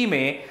t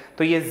में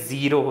तो ये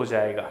 0 हो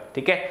जाएगा,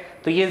 ठीक है।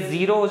 तो ये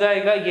 0 हो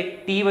जाएगा, ये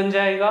t बन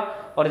जाएगा,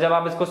 और जब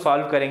आप इसको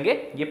सॉल्व करेंगे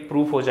ये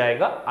प्रूफ हो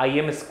जाएगा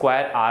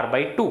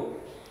Im²r/2।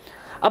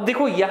 अब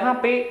देखो यहां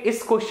पे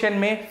इस क्वेश्चन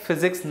में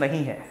फिजिक्स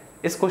नहीं है,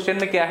 इस क्वेश्चन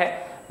में क्या है,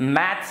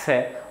 मैथ्स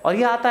है, और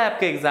ये आता है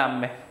आपके एग्जाम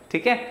में,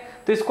 ठीक है।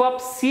 तो इसको आप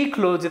सीख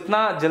लो,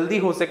 जितना जल्दी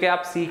हो सके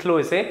आप सीख लो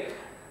इसे,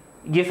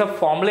 ये सब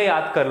फॉर्मूले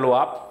याद कर लो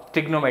आप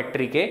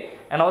ट्रिग्नोमेट्री के,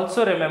 and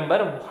also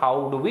remember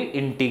how do we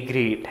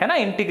integrate, है ना।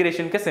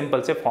 इंटीग्रेशन के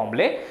सिंपल से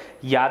फॉर्मूले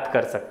याद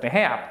कर सकते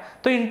हैं आप।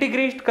 तो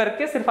इंटीग्रेट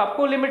करके सिर्फ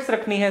आपको लिमिट्स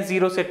रखनी है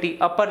 0 से t,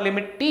 अपर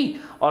लिमिट t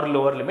और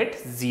लोअर लिमिट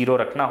 0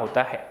 रखना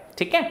होता है,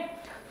 ठीक है।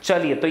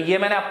 चलिए, तो ये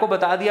मैंने आपको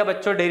बता दिया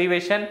बच्चों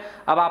डेरिवेशन।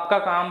 अब आपका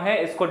काम है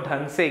इसको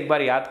ढंग से एक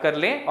बार याद कर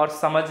लें और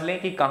समझ लें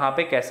कि कहां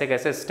पे कैसे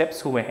कैसे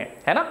स्टेप्स हुए हैं,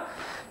 है ना।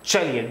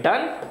 चलिए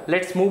done,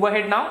 let's move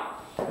ahead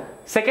now.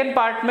 Second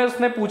part में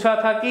उसने पूछा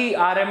था कि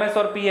आरएमएस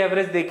और पी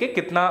एवरेज देके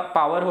कितना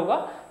पावर होगा,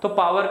 तो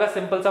पावर का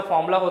सिंपल सा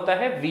फॉर्मूला होता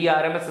है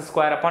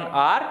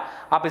V/r²/r,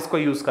 आप इसको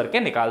यूज करके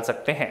निकाल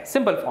सकते हैं,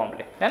 सिंपल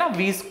फॉर्मूले, है ना।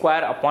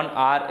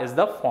 V²/r is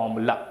the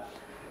formula.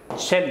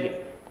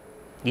 चलिए,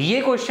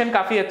 ये क्वेश्चन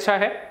काफी अच्छा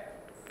है,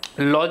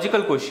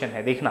 लॉजिकल क्वेश्चन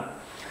है, देखना।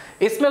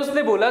 इसमें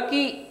उसने बोला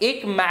कि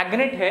एक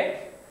मैग्नेट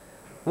है,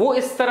 वो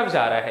इस तरफ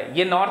जा रहा है,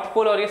 ये नॉर्थ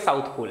पोल और ये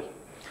साउथ पोल,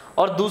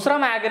 और दूसरा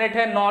मैग्नेट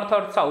है नॉर्थ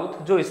और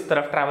साउथ जो इस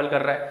तरफ ट्रैवल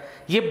कर रहा है।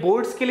 ये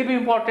बोर्ड्स के लिए भी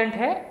इंपॉर्टेंट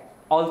है,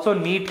 ऑल्सो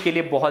नीट के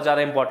लिए बहुत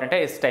ज्यादा इंपॉर्टेंट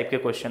है, इस टाइप के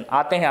क्वेश्चन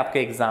आते हैं आपके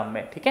एग्जाम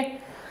में, ठीक है।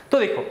 तो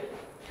देखो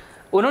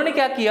उन्होंने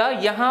क्या किया,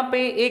 यहां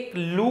पे एक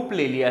लूप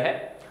ले लिया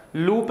है,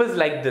 लूप इज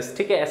लाइक दिस,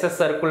 ठीक है, ऐसा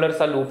सर्कुलर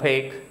सा लूप है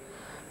एक।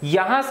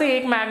 यहां से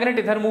एक मैग्नेट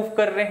इधर मूव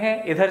कर रहे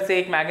हैं, इधर से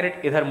एक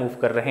मैग्नेट इधर मूव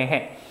कर रहे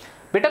हैं।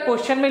 बेटा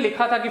क्वेश्चन में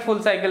लिखा था कि फुल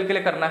साइकिल के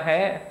लिए करना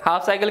है,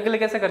 हाफ साइकिल के लिए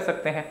कैसे कर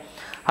सकते हैं,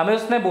 हमें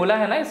उसने बोला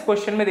है ना इस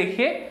क्वेश्चन में,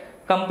 देखिए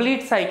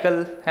कंप्लीट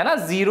साइकिल, है ना,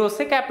 0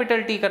 से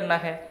कैपिटल T करना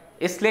है,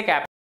 इसलिए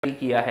कैपिटल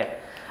किया है।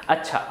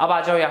 अच्छा, अब आ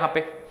जाओ यहां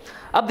पे।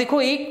 अब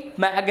देखो एक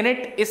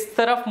मैग्नेट इस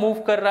तरफ मूव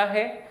कर रहा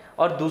है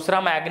और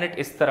दूसरा मैग्नेट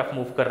इस तरफ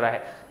मूव कर रहा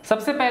है।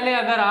 सबसे पहले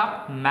अगर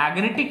आप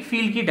मैग्नेटिक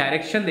फील्ड की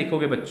डायरेक्शन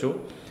देखोगे बच्चों,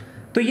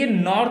 तो ये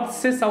नॉर्थ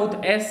से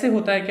साउथ ऐसे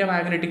होता है क्या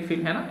मैग्नेटिक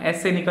फील्ड, है ना,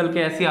 ऐसे निकल के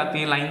ऐसी आती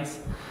है लाइंस,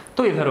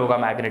 तो इधर होगा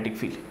मैग्नेटिक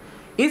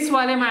फील्ड। इस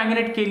वाले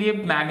मैग्नेट के लिए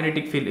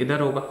मैग्नेटिक फील्ड इधर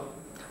होगा,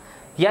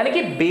 यानी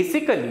कि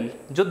बेसिकली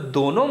जो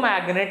दोनों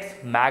मैग्नेट्स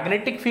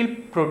मैग्नेटिक फील्ड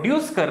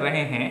प्रोड्यूस कर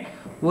रहे हैं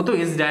वो तो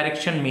इस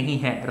डायरेक्शन में ही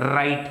है,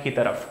 राइट की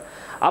तरफ।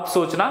 अब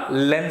सोचना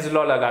लेंज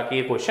लॉ लगा के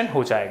ये क्वेश्चन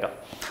हो जाएगा।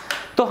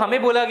 तो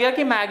हमें बोला गया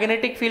कि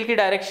मैग्नेटिक फील्ड की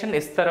डायरेक्शन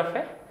इस तरफ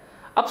है।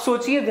 अब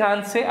सोचिए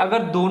ध्यान से, अगर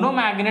दोनों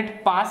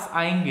मैग्नेट पास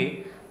आएंगे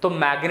तो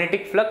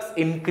मैग्नेटिक फ्लक्स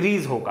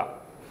इंक्रीज होगा,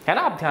 है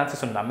ना। आप ध्यान से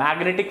सुनना,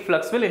 मैग्नेटिक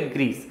फ्लक्स विल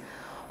इंक्रीज।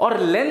 और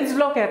लेंज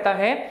लॉ कहता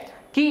है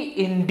कि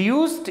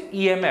इंड्यूस्ड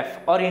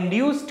ईएमएफ और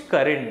induced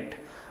current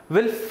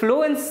will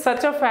flow in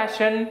such a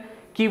fashion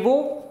कि वो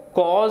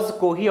कॉज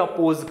को ही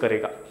अपोज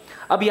करेगा।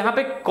 अब यहां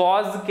पे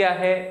कॉज क्या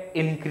है,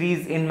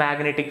 इंक्रीज इन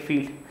मैग्नेटिक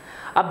फील्ड।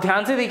 अब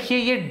ध्यान से देखिए,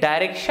 ये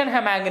डायरेक्शन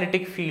है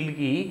मैग्नेटिक फील्ड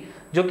की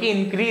जो कि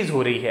इंक्रीज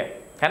हो रही है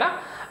ना।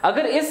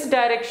 अगर इस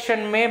डायरेक्शन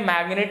में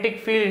मैग्नेटिक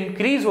फील्ड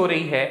इंक्रीज हो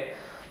रही है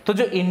तो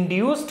जो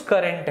इंड्यूस्ड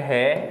करंट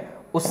है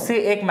उससे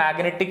एक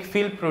मैग्नेटिक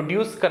फील्ड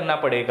प्रोड्यूस करना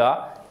पड़ेगा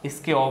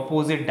इसके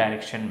ऑपोजिट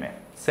डायरेक्शन में,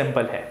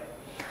 सिंपल है।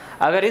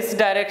 अगर इस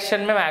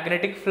डायरेक्शन में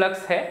मैग्नेटिक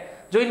फ्लक्स है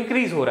जो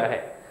इंक्रीज हो रहा है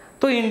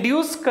तो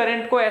इंड्यूस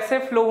करंट को ऐसे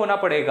फ्लो होना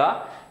पड़ेगा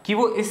कि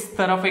वो इस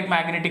तरफ एक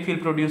मैग्नेटिक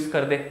फील्ड प्रोड्यूस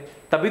कर दे,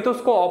 तभी तो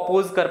उसको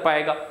ऑपोज कर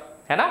पाएगा,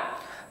 है ना।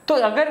 तो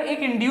अगर एक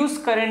इंड्यूस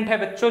करंट है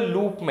बच्चों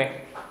लूप में,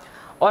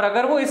 और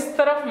अगर वो इस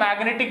तरफ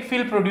मैग्नेटिक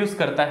फील्ड प्रोड्यूस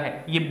करता है,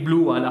 ये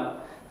ब्लू वाला,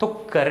 तो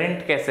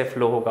करंट कैसे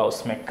फ्लो होगा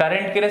उसमें।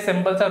 करंट के लिए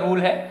सिंपल सा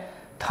रूल है,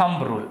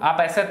 थंब रूल। आप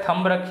ऐसे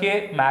थंब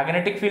रखिए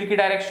मैग्नेटिक फील्ड की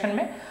डायरेक्शन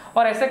में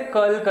और ऐसे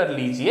कर्ल कर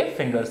लीजिए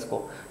फिंगर्स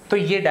को, तो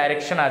ये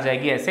डायरेक्शन आ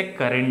जाएगी ऐसे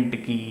करंट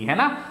की, है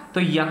ना। तो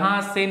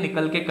यहां से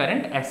निकल के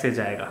करंट ऐसे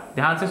जाएगा,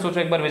 ध्यान से सोचो,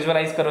 एक बार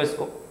विजुअलाइज करो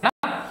इसको ना।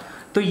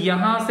 तो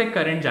यहां से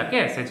करंट जाके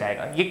ऐसे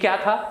जाएगा। ये क्या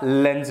था,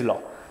 लेंज लॉ।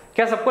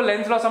 क्या सबको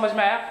लेंज लॉ समझ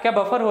में आया? क्या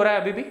बफर हो रहा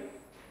है अभी भी?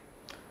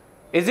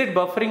 Is it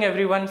buffering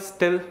everyone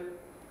still?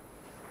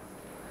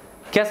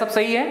 क्या सब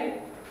सही है?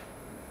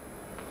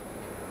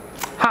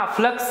 हाँ,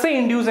 फ्लक्स से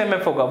इंड्यूस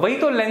एमएफ होगा, वही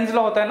तो लेंज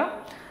लॉ होता है ना।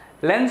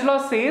 लेंज लॉ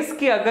सेज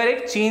कि अगर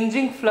एक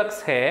चेंजिंग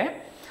फ्लक्स है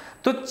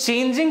तो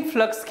चेंजिंग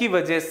फ्लक्स की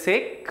वजह से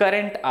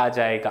करंट आ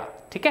जाएगा,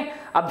 ठीक है।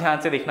 अब ध्यान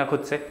से देखना,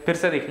 खुद से फिर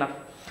से देखना।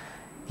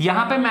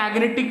 यहां पे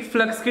मैग्नेटिक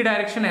फ्लक्स की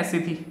डायरेक्शन ऐसी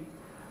थी,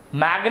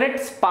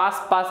 मैग्नेट्स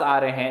पास पास आ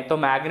रहे हैं तो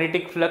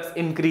मैग्नेटिक फ्लक्स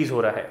इंक्रीज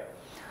हो रहा है।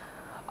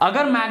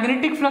 अगर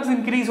मैग्नेटिक फ्लक्स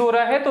इंक्रीज हो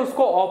रहा है तो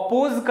उसको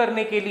ऑपोज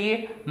करने के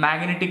लिए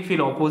मैग्नेटिक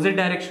फील्ड ऑपोजिट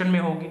डायरेक्शन में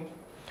होगी,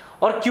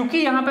 और क्योंकि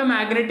यहां पे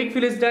मैग्नेटिक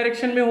फील्ड इस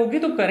डायरेक्शन में होगी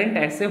तो करंट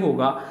ऐसे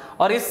होगा,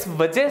 और इस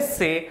वजह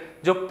से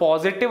जो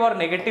पॉजिटिव और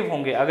नेगेटिव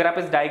होंगे, अगर आप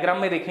इस डायग्राम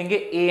में देखेंगे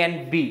ए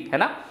एंड बी, है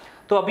ना,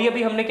 तो अभी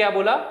अभी हमने क्या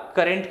बोला,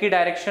 करंट की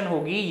डायरेक्शन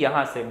होगी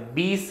यहां से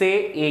बी से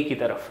ए की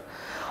तरफ,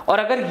 और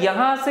अगर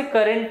यहां से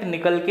करंट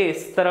निकल के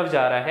इस तरफ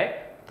जा रहा है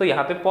तो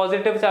यहाँ पे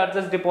पॉजिटिव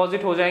चार्जेस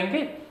डिपॉजिट हो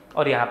जाएंगे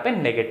और यहाँ पे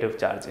नेगेटिव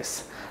चार्जेस।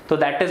 तो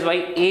that is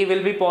why A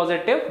will be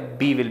positive,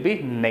 B will be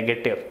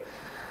negative.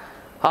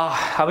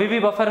 अभी भी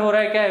बफर हो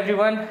रहा है क्या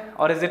एवरीवन,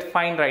 और is it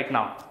fine right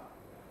now?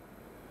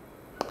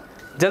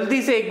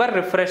 जल्दी से एक बार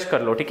रिफ्रेश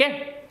कर लो, ठीक है?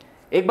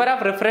 एक बार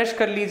आप रिफ्रेश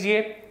कर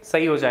लीजिए,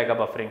 सही हो जाएगा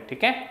बफरिंग,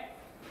 ठीक है?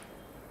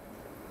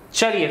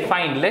 चलिए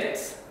fine,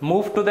 let's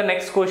move to the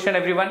next question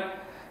everyone.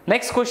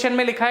 Next question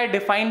में लिखा है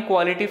define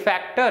quality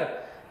factor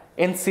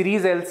in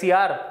series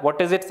LCR,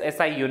 what is it's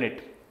SI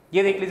unit.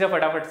 ये देख लीजिए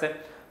फटाफट से।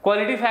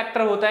 क्वालिटी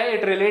फैक्टर होता है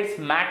इट रिलेट्स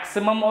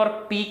मैक्सिमम और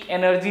peak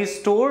energy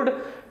stored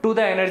to the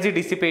energy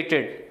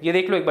dissipated. ये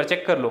देख लो, एक बार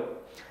चेक कर लो।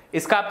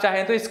 इसका आप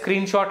चाहें तो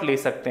स्क्रीनशॉट ले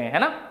सकते हैं, है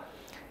ना?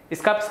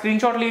 इसका आप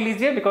स्क्रीनशॉट ले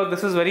लीजिए because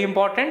this is very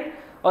important.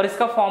 और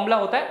इसका फॉर्मूला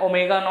होता है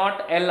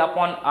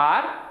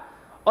ω0L/R,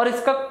 और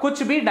इसका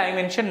कुछ भी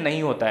डायमेंशन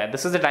नहीं होता है।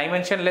 This is a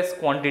dimensionless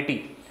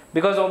quantity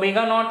because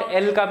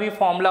ω0L का भी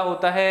फॉर्मूला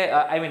होता है,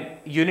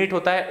 यूनिट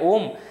होता है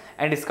ओम,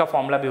 एंड इसका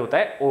फॉर्मूला भी होता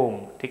है ओम,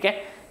 ठीक है?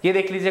 ये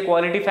देख लीजिए,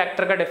 क्वालिटी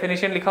फैक्टर का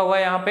डेफिनेशन लिखा हुआ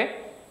है यहाँ पे,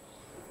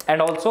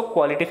 एंड ऑल्सो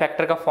क्वालिटी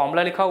फैक्टर का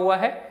फॉर्मूला लिखा हुआ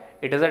है।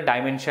 It is a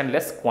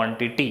dimensionless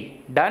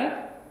quantity. Done.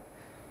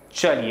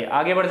 चलिए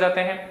आगे बढ़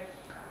जाते हैं।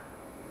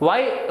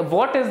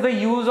 What is the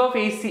use of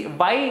AC?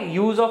 Why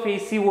use of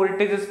AC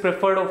voltage is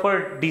preferred over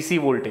DC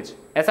voltage?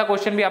 ऐसा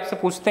क्वेश्चन भी आपसे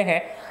पूछते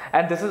हैं,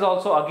 and this is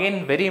also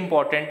again very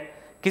important.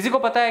 किसी को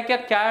पता है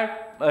क्या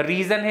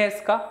रीजन है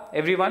इसका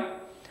everyone?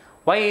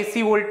 Why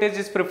AC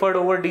voltage is preferred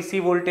over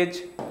DC voltage?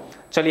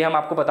 चलिए हम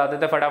आपको बता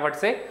देते हैं फटाफट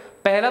से।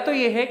 पहला तो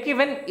ये है कि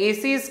when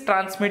AC is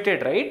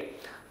transmitted, right?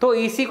 तो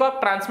AC को आप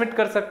ट्रांसमिट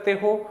कर सकते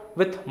हो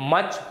with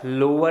much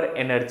lower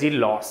energy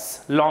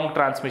loss, long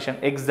transmission,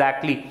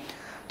 exactly.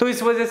 तो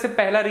इस वजह से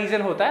पहला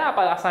रीजन होता है आप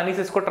आसानी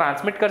से इसको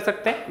ट्रांसमिट कर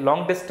सकते हैं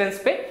लॉन्ग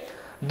डिस्टेंस पे।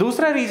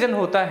 दूसरा रीजन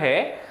होता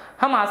है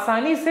हम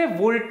आसानी से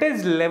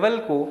वोल्टेज लेवल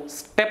को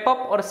स्टेप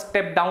अप और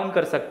स्टेप डाउन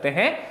कर सकते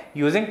हैं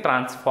यूजिंग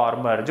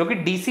ट्रांसफार्मर, जो कि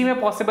डीसी में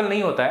पॉसिबल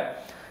नहीं होता है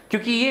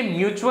क्योंकि ये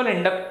म्यूचुअल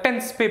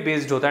इंडक्टेंस पे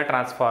बेस्ड होता है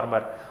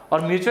ट्रांसफार्मर,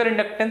 और म्यूचुअल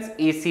इंडक्टेंस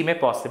एसी में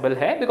पॉसिबल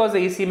है बिकॉज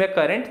एसी में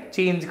करंट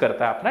चेंज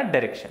करता है अपना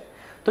डायरेक्शन।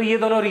 तो ये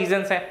दोनों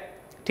रीजंस हैं,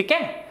 ठीक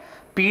है?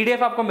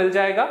 पीडीएफ आपको मिल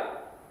जाएगा,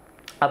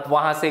 आप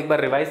वहां से एक बार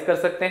रिवाइज कर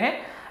सकते हैं,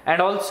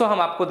 एंड ऑल्सो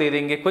हम आपको दे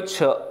देंगे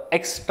कुछ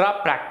एक्स्ट्रा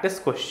प्रैक्टिस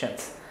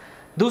क्वेश्चंस।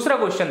 दूसरा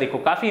क्वेश्चन देखो,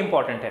 काफी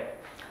इंपॉर्टेंट है।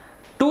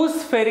 To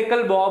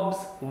spherical bobs,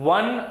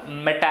 one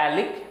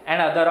metallic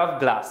and other of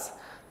glass.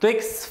 तो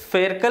एक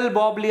स्फेरिकल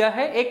बॉब लिया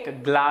है,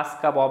 एक ग्लास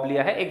का बॉब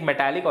लिया है, एक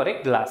मेटालिक और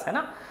एक ग्लास, है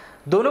ना?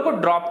 दोनों को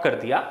ड्रॉप कर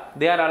दिया।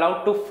 They are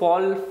allowed to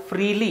fall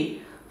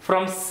freely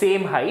from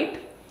same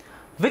height.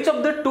 Which of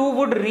the two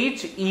would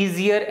reach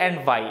easier and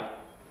Y?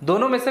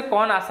 दोनों में से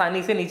कौन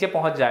आसानी से नीचे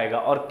पहुंच जाएगा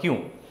और क्यों?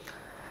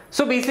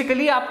 सो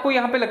बेसिकली आपको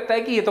यहां पे लगता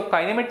है कि ये तो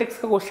काइनेमेटिक्स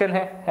का क्वेश्चन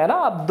है ना?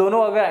 अब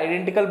दोनों अगर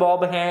आइडेंटिकल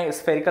बॉब हैं,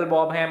 स्फेरिकल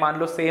बॉब हैं, मान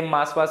लो सेम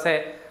मास वास है,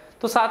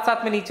 तो साथ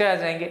साथ में नीचे आ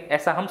जाएंगे,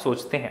 ऐसा हम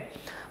सोचते हैं।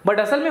 बट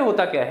असल में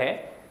होता क्या है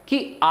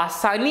कि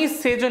आसानी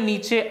से जो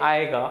नीचे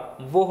आएगा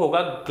वो होगा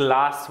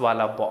ग्लास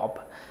वाला बॉब।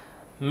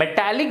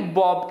 मेटालिक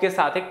बॉब के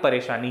साथ एक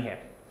परेशानी है,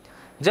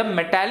 जब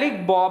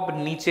मेटालिक बॉब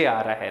नीचे आ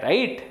रहा है,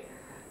 राइट,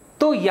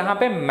 तो यहां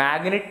पे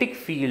मैग्नेटिक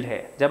फील्ड है।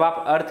 जब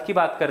आप अर्थ की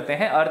बात करते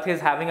हैं, earth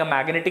is having a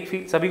magnetic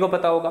field, सभी को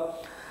पता होगा।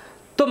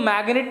 तो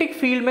मैग्नेटिक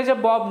फील्ड में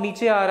जब बॉब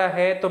नीचे आ रहा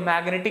है तो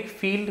magnetic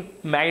field,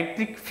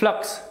 magnetic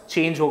flux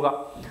change होगा।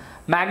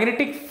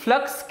 मैग्नेटिक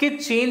फ्लक्स के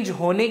चेंज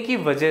होने की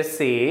वजह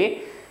से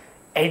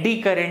एडी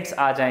करंट्स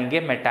आ जाएंगे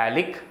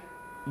मेटालिक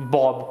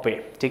बॉब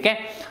पे, ठीक है?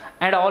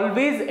 एंड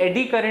ऑलवेज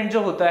एडी करंट जो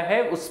होता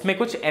है उसमें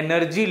कुछ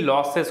एनर्जी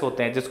लॉसेस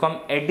होते हैं जिसको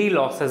हम एडी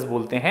लॉसेस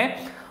बोलते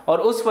हैं,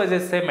 और उस वजह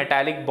से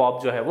मेटालिक बॉब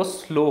जो है वो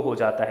स्लो हो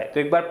जाता है। तो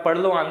एक बार पढ़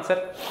लो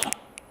आंसर।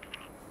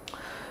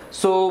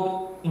 सो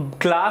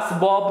ग्लास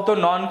बॉब तो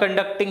नॉन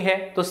कंडक्टिंग है,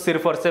 तो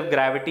सिर्फ और सिर्फ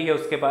ग्रेविटी है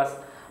उसके पास,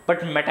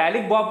 बट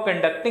मेटालिक बॉब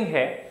कंडक्टिंग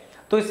है,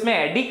 तो इसमें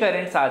एडी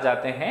करंट्स आ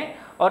जाते हैं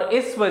और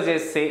इस वजह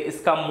से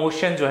इसका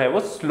मोशन जो है वो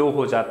स्लो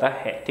हो जाता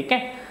है, ठीक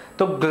है?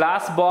 तो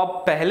ग्लास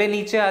बॉब पहले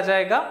नीचे आ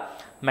जाएगा,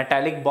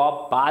 मेटालिक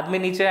बॉब बाद में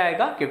नीचे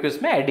आएगा क्योंकि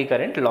उसमें एडी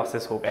करंट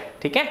लॉसेस हो गए,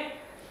 ठीक है?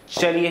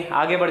 चलिए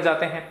आगे बढ़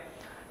जाते हैं।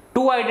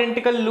 Two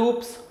identical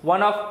loops,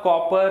 one of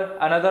copper,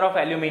 another of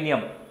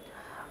aluminium,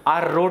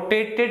 are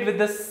rotated with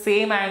the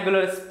same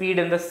angular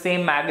speed in the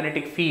same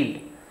magnetic field.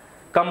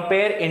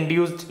 Compare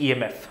induced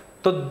EMF.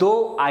 तो दो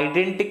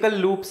identical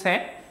loops हैं,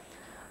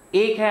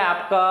 एक है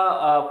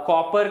आपका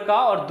कॉपर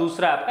का और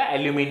दूसरा आपका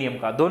एल्यूमिनियम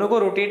का। दोनों को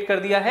रोटेट कर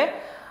दिया है।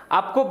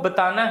 आपको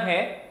बताना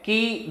है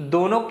कि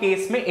दोनों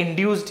केस में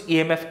इंड्यूस्ड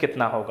ईएमएफ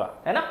कितना होगा,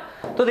 है ना?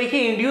 तो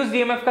देखिए इंड्यूस्ड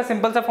ईएमएफ का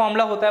सिंपल सा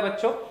फॉर्मूला होता है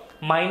बच्चों,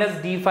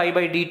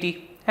 -d∅dt,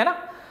 है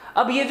ना?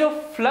 अब ये जो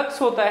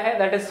फ्लक्स होता है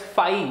दैट इज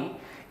फाई,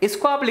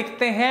 इसको आप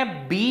लिखते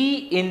हैं B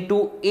into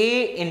A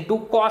into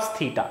cos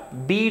theta,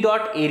 B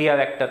dot area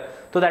vector,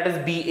 तो that is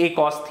BA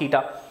cos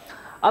theta.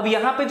 अब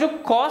यहां पे जो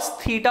कॉस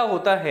थीटा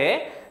होता है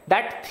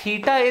that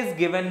theta is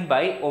given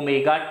by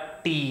omega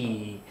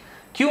T.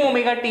 क्यों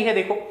ओमेगा टी है?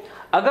 देखो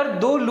अगर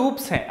दो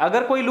लूप्स हैं,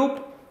 अगर कोई लूप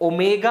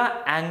ओमेगा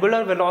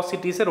एंगुलर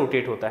वेलोसिटी से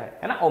रोटेट होता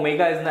है ना,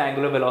 omega is the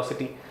angular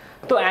velocity,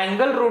 तो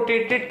एंगल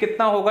रोटेटेड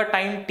कितना होगा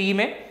टाइम t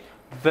में,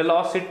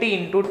 वेलोसिटी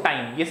इंटू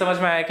टाइम। ये समझ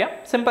में आया क्या?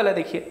 सिंपल है,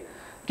 देखिए,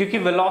 क्योंकि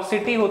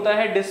वेलोसिटी होता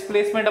है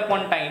डिस्प्लेसमेंट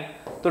अपॉन टाइम,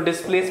 तो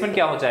डिस्प्लेसमेंट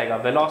क्या हो जाएगा,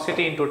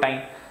 वेलोसिटी इंटू टाइम।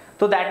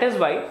 तो दैट इज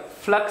वाई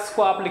फ्लक्स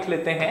को आप लिख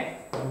लेते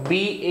हैं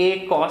बी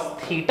ए कॉस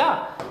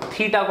थीटा,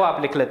 थीटा को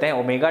आप लिख लेते हैं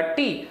ओमेगा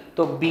टी,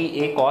 तो बी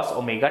ए कॉस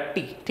ओमेगा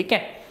टी। ठीक है,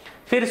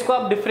 फिर इसको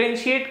आप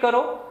डिफरेंशिएट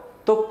करो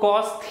तो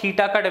कॉस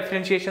थीटा का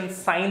डिफरेंशिएशन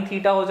साइन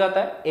थीटा हो जाता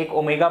है, एक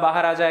ओमेगा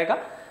बाहर आ जाएगा।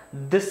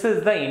 This is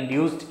the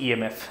induced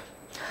EMF.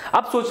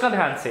 अब सोचना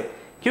ध्यान से,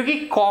 क्योंकि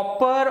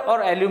कॉपर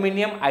और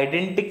एल्यूमिनियम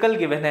आइडेंटिकल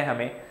गिवन है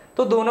हमें,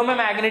 तो दोनों में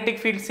मैग्नेटिक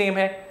फील्ड सेम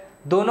है,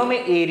 दोनों में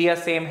एरिया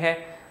सेम है,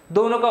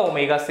 दोनों का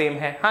ओमेगा सेम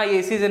है। हाँ, ये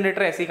एसी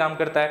जनरेटर ऐसे ही काम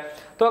करता है,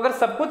 तो अगर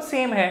सब कुछ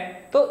सेम है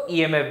तो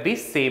ईएमएफ भी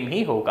सेम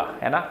ही होगा,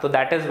 है ना। तो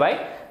that is why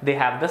they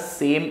have the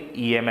same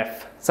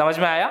EMF. समझ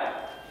में आया?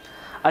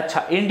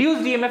 अच्छा,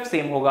 इंड्यूस्ड ईएमएफ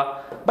सेम होगा,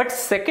 बट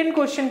सेकंड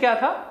क्वेश्चन क्या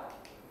था?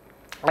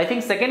 आई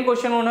थिंक सेकंड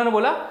क्वेश्चन उन्होंने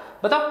बोला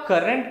बताओ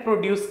करंट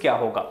प्रोड्यूस क्या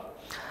होगा।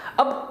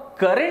 अब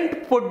करंट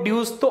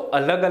प्रोड्यूस तो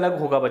अलग अलग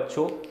होगा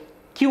बच्चों,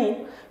 क्यों?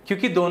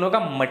 क्योंकि दोनों का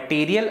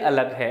मटेरियल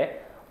अलग है,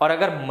 और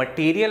अगर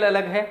मटेरियल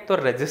अलग है तो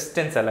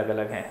रेजिस्टेंस अलग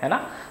अलग है ना।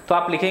 तो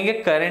आप लिखेंगे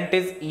current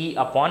is E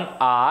upon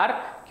are,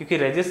 क्योंकि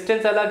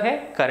रेजिस्टेंस अलग है,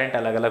 करंट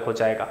अलग अलग हो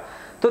जाएगा।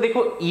 तो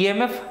देखो,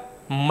 ईएमएफ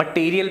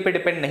मटेरियल पे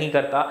डिपेंड नहीं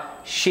करता,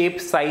 शेप,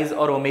 साइज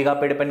और ओमेगा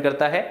पे डिपेंड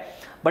करता है,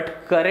 but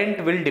current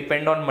will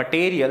depend on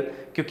material,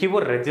 क्योंकि वो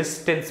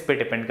रेजिस्टेंस पे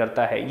डिपेंड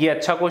करता है। ये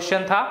अच्छा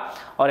क्वेश्चन था,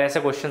 और ऐसे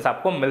क्वेश्चंस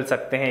आपको मिल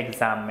सकते हैं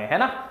एग्जाम में, है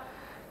ना।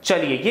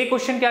 चलिए, ये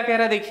क्वेश्चन क्या कह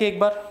रहा है देखिए एक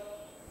बार।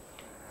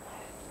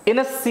 In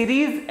a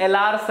series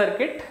LR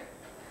circuit,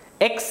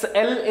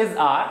 XL is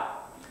R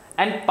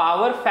and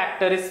power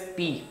factor is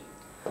P।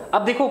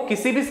 अब देखो,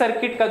 किसी भी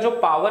सर्किट का जो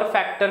पावर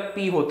फैक्टर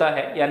P होता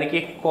है, यानी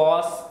कि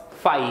cos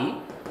phi,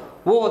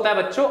 वो होता है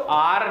बच्चों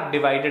R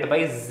डिवाइडेड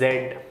बाई Z,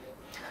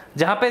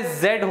 जहां पे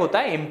Z होता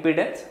है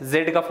इंपीडेंस।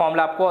 Z का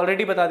फॉर्मूला आपको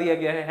ऑलरेडी बता दिया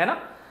गया है ना।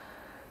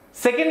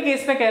 सेकेंड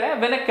केस में कह रहा है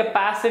when a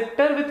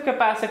capacitor with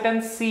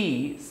capacitance C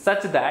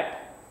such that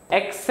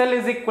XL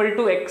is equal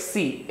to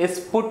XC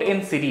is put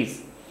in series।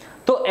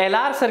 तो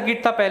LR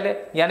सर्किट था पहले,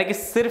 यानी कि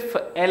सिर्फ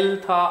L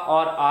था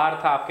और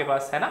R था आपके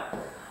पास, है ना।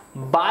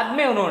 बाद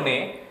में उन्होंने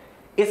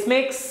इसमें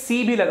एक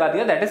C भी लगा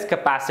दिया, दैट इज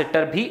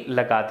कैपेसिटर भी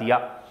लगा दिया।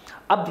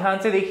 अब ध्यान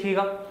से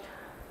देखिएगा,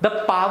 the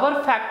power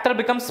factor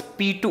becomes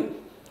P2,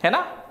 है ना,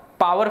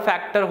 पावर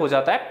फैक्टर हो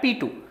जाता है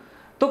P2।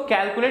 तो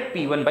कैलकुलेट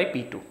P1 बाई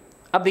P2।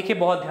 अब देखिए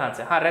बहुत ध्यान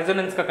से, हाँ,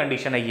 रेजोनेंस का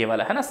कंडीशन है ये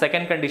वाला, है ना,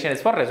 second condition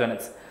is for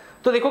resonance.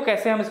 तो देखो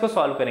कैसे हम इसको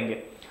सॉल्व करेंगे।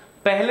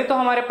 पहले तो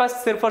हमारे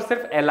पास सिर्फ और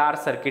सिर्फ LR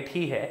सर्किट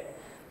ही है,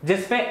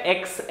 जिसमें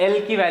XL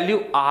की वैल्यू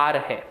R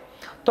है।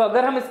 तो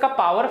अगर हम इसका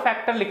पावर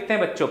फैक्टर लिखते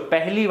हैं बच्चों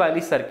पहली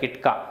वाली सर्किट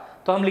का,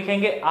 तो हम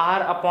लिखेंगे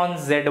R अपॉन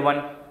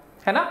Z1,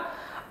 है ना।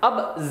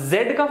 अब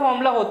Z का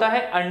फॉर्मूला होता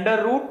है under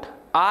root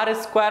R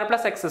square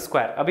plus X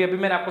square. अभी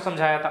मैंने आपको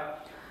समझाया था,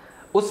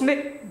 उसने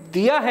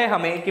दिया है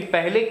हमें कि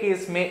पहले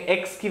केस में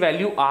X की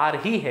वैल्यू R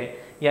ही है,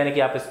 यानी कि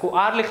आप इसको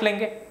R लिख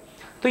लेंगे,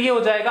 तो ये हो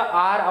जाएगा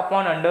R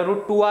upon under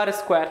root 2R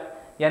square,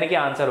 यानी कि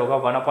आंसर होगा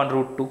 1 अपॉन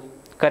रूट 2।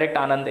 करेक्ट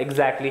आनंद,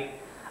 एग्जैक्टली।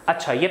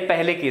 अच्छा, ये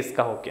पहले केस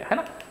का हो गया, है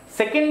ना।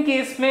 सेकेंड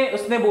केस में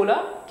उसने बोला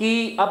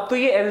कि अब तो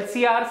ये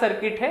LCR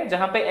सर्किट है,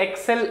 जहां पे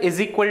XL is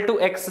equal to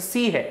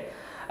XC है।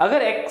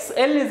 अगर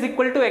XL is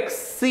equal to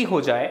XC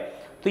हो जाए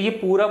तो ये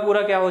पूरा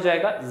पूरा क्या हो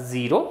जाएगा,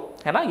 जीरो,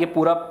 है ना। ये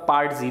पूरा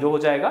पार्ट जीरो हो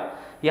जाएगा।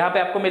 यहाँ पे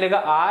आपको मिलेगा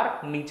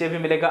R, नीचे भी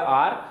मिलेगा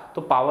R,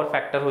 तो पावर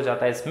फैक्टर हो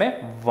जाता है इसमें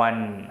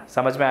 1।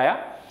 समझ में आया?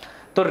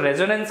 तो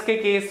रेजोनेंस के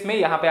केस में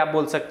यहाँ पे आप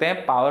बोल सकते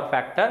हैं पावर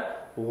फैक्टर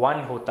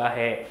 1 होता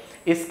है।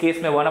 इस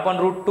केस में 1 अपॉन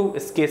रूट 2,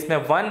 इस केस में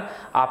 1।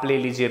 आप ले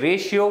लीजिए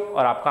रेशियो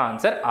और आपका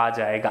आंसर आ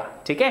जाएगा।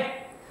 ठीक है,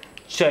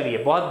 चलिए,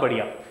 बहुत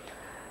बढ़िया।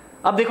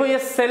 अब देखो, ये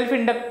self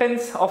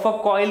inductance of a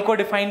coil को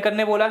डिफाइन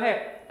करने बोला है,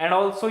 एंड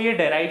ऑल्सो ये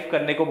डेराइव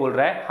करने को बोल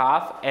रहा है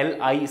हाफ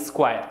LI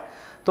स्क्वायर।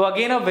 तो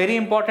again a very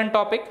important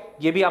topic,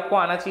 ये भी आपको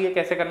आना चाहिए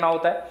कैसे करना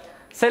होता है।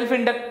 सेल्फ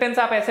इंडक्टेंस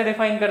आप ऐसे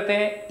डिफाइन करते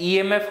हैं,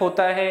 EMF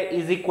होता है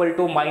is equal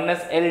to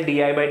minus L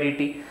DI by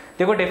dt।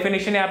 देखो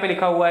डेफिनेशन यहाँ पे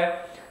लिखा हुआ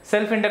है,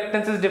 self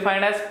inductance is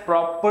defined as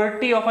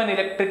property of an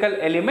electrical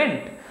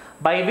element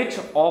by which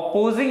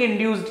opposing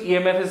induced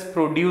EMF is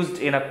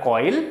produced in a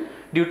coil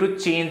due to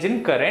change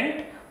in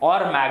current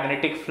और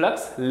magnetic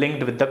flux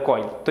linked with the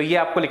coil. तो ये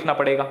आपको लिखना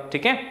पड़ेगा,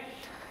 ठीक है।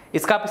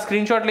 इसका आप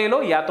स्क्रीनशॉट ले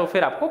लो, या तो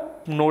फिर आपको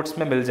नोट्स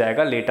में मिल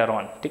जाएगा लेटर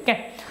ऑन, ठीक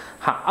है।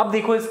 हाँ, अब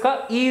देखो इसका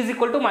E is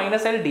equal to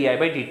minus L DI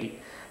by dt।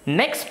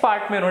 Next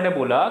part में उन्होंने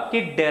बोला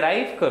कि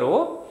डेराइव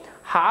करो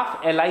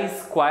हाफ LI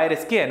स्क्वायर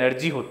इसकी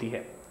एनर्जी होती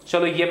है।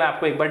 चलो ये मैं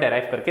आपको एक बार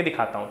डेराइव करके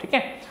दिखाता हूं, ठीक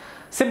है।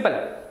 सिंपल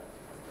है,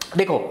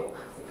 देखो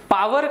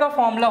पावर का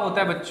फॉर्मूला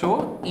होता है बच्चों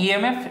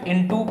EMF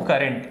into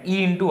current, E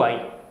into I,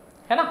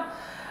 है ना।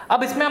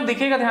 अब इसमें आप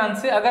देखिएगा ध्यान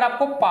से, अगर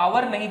आपको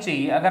पावर नहीं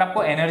चाहिए, अगर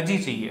आपको एनर्जी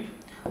चाहिए,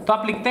 तो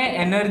आप लिखते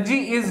हैं energy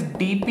is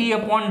dp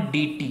upon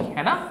dt,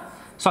 है ना।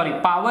 Sorry,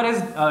 power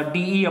is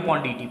dE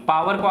upon dt।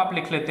 Power को आप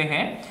लिख लेते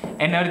हैं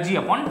एनर्जी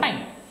अपॉन टाइम,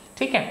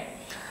 ठीक है।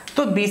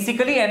 तो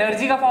बेसिकली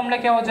एनर्जी का फॉर्मूला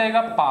क्या हो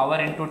जाएगा,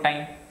 पावर इंटू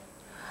टाइम।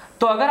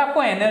 तो अगर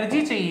आपको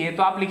एनर्जी चाहिए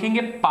तो आप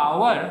लिखेंगे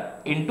power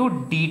into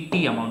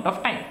dt amount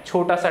of time,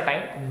 छोटा सा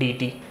टाइम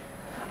dt।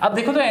 अब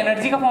देखो तो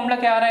एनर्जी का फॉर्मूला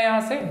क्या आ रहा है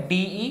यहां से,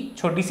 dE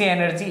छोटी सी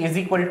energy is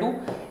equal to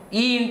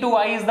E into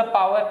I is the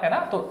power, है ना,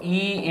 तो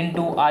E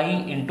इंटू आई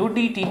इंटू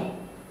dt।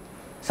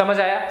 समझ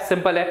आया,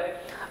 सिंपल है।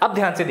 अब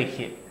ध्यान से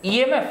देखिए,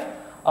 EMF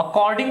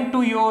according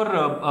to your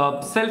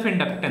self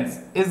inductance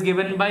is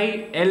given by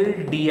L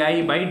di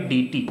by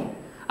dt।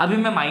 अभी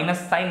मैं माइनस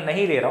साइन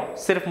नहीं ले रहा हूं,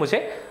 सिर्फ मुझे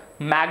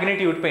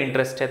मैग्नीट्यूड पे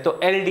इंटरेस्ट है, तो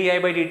L di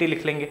by dt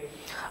लिख लेंगे।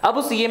 अब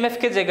उस EMF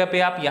के जगह पे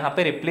आप यहां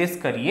पे रिप्लेस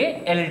करिए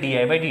L di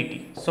by dt,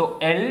 so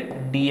L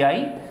di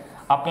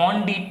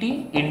upon dt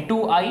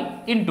into I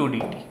into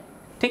dt,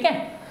 ठीक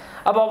है।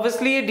 अब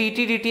ऑब्वियसली ये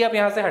dt आप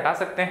यहां से हटा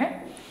सकते हैं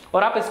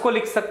और आप इसको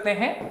लिख सकते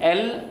हैं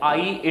L i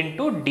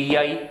into D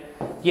I,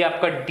 ये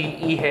आपका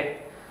dE है।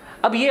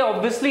 अब ये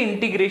ऑब्वियसली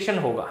इंटीग्रेशन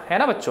होगा, है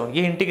ना बच्चों,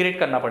 ये इंटीग्रेट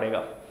करना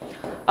पड़ेगा।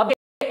 अब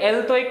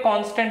L तो एक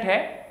कांस्टेंट है,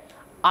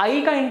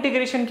 I का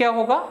इंटीग्रेशन क्या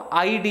होगा,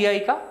 I di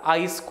का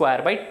I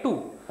स्क्वायर बाई 2,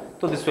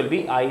 तो this will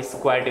be I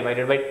square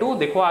divided by 2।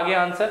 देखो आगे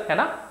आंसर है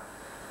ना,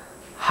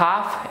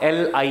 half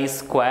LI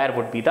square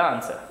would be the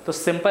answer. तो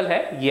सिंपल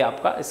है ये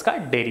आपका इसका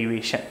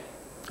डेरिवेशन।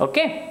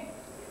 ओके,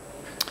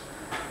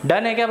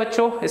 डन है क्या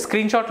बच्चों?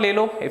 स्क्रीनशॉट ले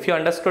लो if you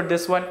understood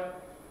this one,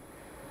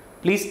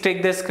 please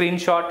take the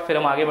screenshot, फिर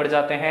हम आगे बढ़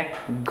जाते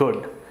हैं।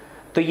 गुड,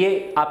 तो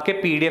ये आपके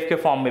पीडीएफ के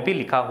फॉर्म में भी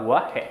लिखा हुआ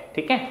है,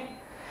 ठीक है।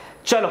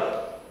 चलो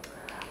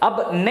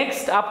अब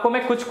नेक्स्ट आपको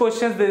मैं कुछ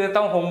क्वेश्चंस दे देता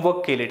हूं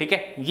होमवर्क के लिए, ठीक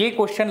है। ये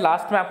क्वेश्चन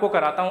लास्ट में आपको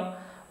कराता हूं,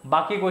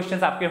 बाकी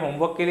क्वेश्चंस आपके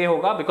होमवर्क के लिए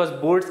होगा, बिकॉज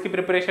बोर्ड्स की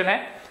प्रिपरेशन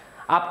है।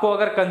 आपको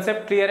अगर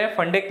कंसेप्ट क्लियर है,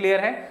 फंडे क्लियर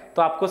है,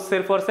 तो आपको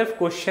सिर्फ और सिर्फ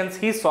क्वेश्चंस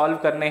ही सॉल्व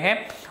करने हैं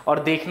और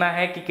देखना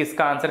है कि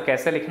किसका आंसर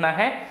कैसे लिखना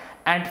है।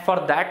 एंड फॉर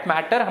दैट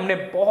मैटर हमने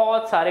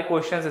बहुत सारे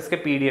क्वेश्चंस इसके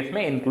पीडीएफ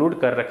में इंक्लूड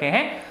कर रखे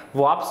हैं,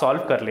 वो आप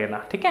सॉल्व कर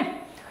लेना, ठीक है।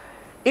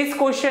 इस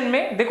क्वेश्चन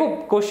में देखो,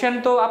 क्वेश्चन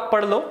तो आप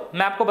पढ़ लो,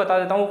 मैं आपको बता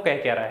देता हूं वो कह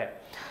क्या रहा है।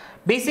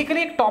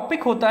 बेसिकली एक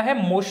टॉपिक होता है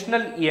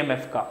मोशनल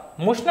ईएमएफ का।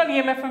 मोशनल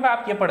ईएमएफ में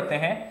आप ये पढ़ते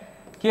हैं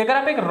कि अगर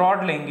आप एक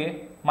रॉड लेंगे,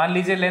 मान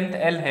लीजिए लेंथ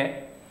L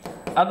है,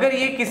 अगर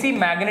ये किसी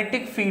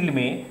मैग्नेटिक फील्ड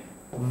में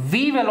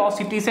v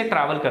वेलोसिटी से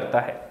ट्रैवल करता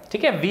है,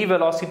 ठीक है, v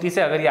वेलोसिटी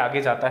से अगर ये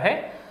आगे जाता है,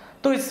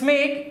 तो इसमें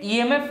एक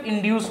ईएमएफ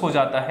इंड्यूस हो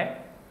जाता है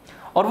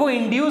और वो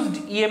इंड्यूस्ड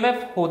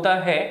ईएमएफ होता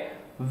है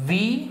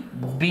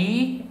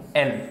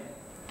VBL,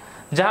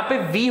 जहां पे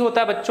v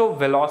होता है बच्चों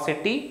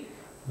वेलोसिटी,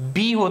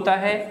 b होता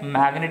है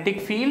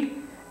मैग्नेटिक फील्ड,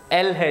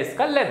 L है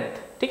इसका लेंथ,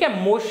 ठीक है।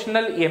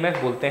 मोशनल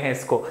ईएमएफ बोलते हैं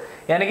इसको,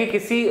 यानी कि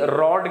किसी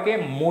रॉड के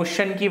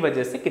मोशन की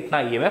वजह से कितना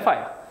ईएमएफ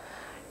आया।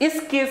 इस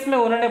केस में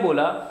उन्होंने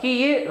बोला कि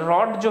ये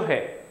रॉड जो है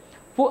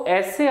वो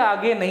ऐसे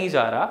आगे नहीं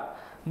जा रहा,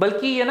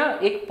 बल्कि ये ना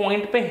एक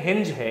पॉइंट पे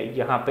हिंज है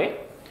यहाँ पे,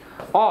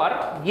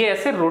 और ये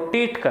ऐसे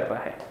रोटेट कर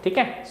रहा है, ठीक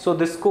है। सो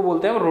दिस को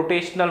बोलते हैं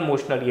रोटेशनल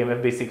मोशनल ईएमएफ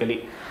बेसिकली।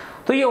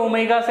 तो ये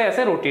ओमेगा से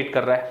ऐसे रोटेट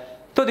कर रहा है।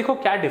 तो देखो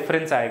क्या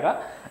डिफरेंस आएगा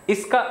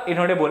इसका,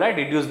 इन्होंने बोला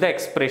deduce the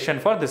expression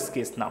for this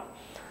case now.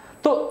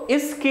 तो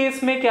इस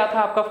केस में क्या था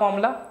आपका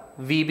फॉर्मूला,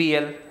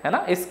 VBL, है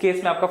ना, इस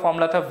केस में आपका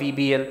फॉर्मूला था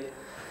VBL।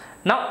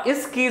 नाउ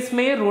इस केस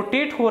में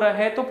रोटेट हो रहा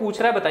है, तो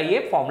पूछ रहा है बताइए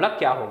फॉर्मूला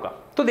क्या होगा।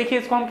 तो देखिए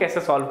इसको हम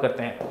कैसे सॉल्व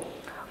करते हैं,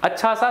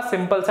 अच्छा सा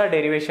सिंपल सा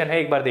डेरिवेशन है,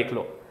 एक बार देख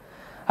लो।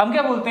 हम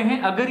क्या बोलते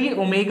हैं, अगर ये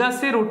ओमेगा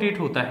से रोटेट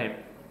होता है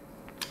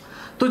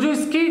तो जो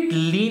इसकी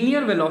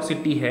लीनियर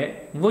वेलोसिटी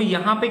है वो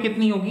यहां पे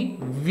कितनी होगी,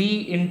 v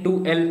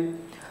into L,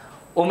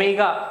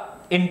 omega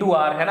into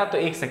are, है ना। तो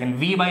एक सेकेंड,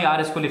 v बाई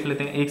आर इसको लिख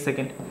लेते हैं, एक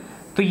सेकेंड।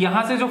 तो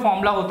यहां से जो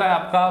फॉर्मूला होता है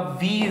आपका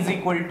v is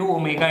equal to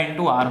omega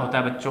into are होता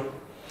है बच्चों,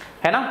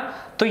 है ना।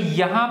 तो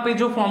यहां पे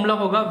जो फॉर्मूला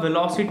होगा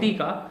वेलोसिटी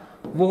का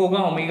वो होगा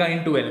ओमेगा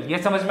इंटू एल। ये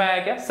समझ में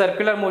आया क्या,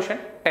 circular motion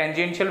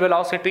tangential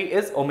velocity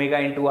is omega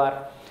into are.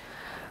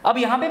 अब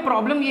यहां पे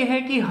प्रॉब्लम ये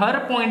है कि हर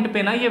पॉइंट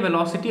पे ना ये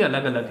वेलोसिटी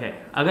अलग अलग है।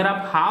 अगर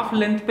आप हाफ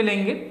लेंथ पे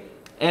लेंगे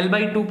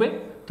L/2 पे,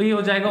 तो ये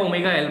हो जाएगा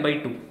ओमेगा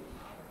L/2।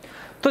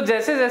 तो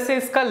जैसे जैसे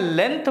इसका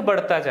लेंथ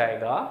बढ़ता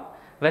जाएगा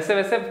वैसे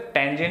वैसे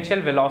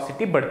टेंजेंशियल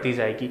वेलोसिटी बढ़ती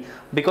जाएगी,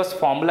 बिकॉज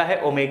फॉर्मूला है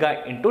ओमेगा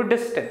इंटू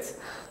डिस्टेंस।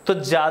 तो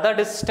ज्यादा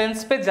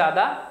डिस्टेंस पे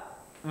ज्यादा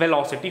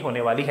वेलोसिटी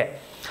होने वाली है।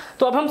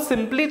 तो अब हम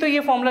सिंपली तो ये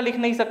फॉर्मूला लिख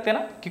नहीं सकते ना,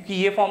 क्योंकि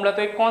ये फॉर्मूला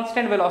तो एक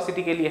कांस्टेंट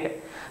वेलोसिटी के लिए है।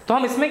 तो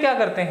हम इसमें क्या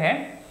करते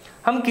हैं,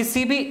 हम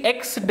किसी भी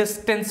x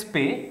डिस्टेंस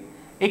पे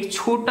एक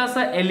छोटा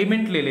सा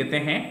एलिमेंट ले लेते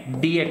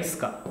हैं dx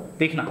का।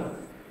 देखना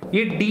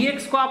ये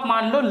dx को आप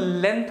मान लो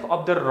लेंथ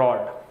ऑफ द रॉड,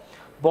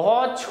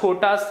 बहुत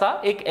छोटा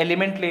सा एक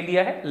एलिमेंट ले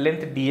लिया है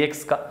लेंथ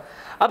dx का।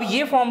 अब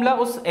ये फॉर्मूला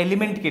उस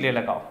एलिमेंट के लिए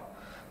लगाओ,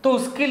 तो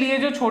उसके लिए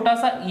जो छोटा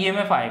सा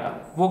ईएमएफ आएगा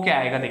वो क्या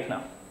आएगा,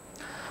 देखना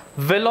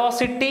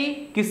वेलोसिटी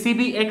किसी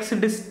भी x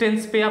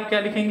डिस्टेंस पे आप क्या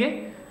लिखेंगे,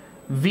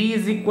 v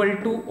is equal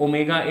to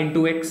omega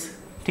into x,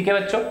 ठीक है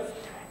बच्चों।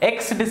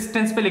 x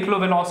डिस्टेंस पे लिख लो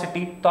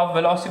वेलोसिटी, तो आप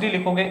वेलोसिटी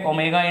लिखोगे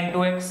omega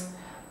into x.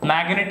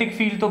 Magnetic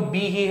field तो b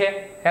ही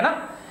है ना,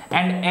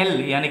 एंड l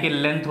यानी कि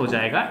लेंथ हो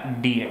जाएगा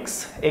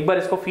dx। एक बार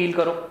इसको फील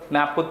करो,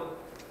 मैं आपको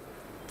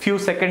फ्यू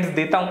सेकंड्स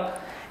देता हूं,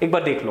 एक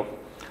बार देख लो।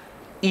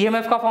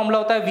 ईएमएफ का फॉर्मूला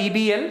होता है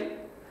VBL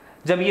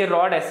जब ये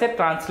रॉड ऐसे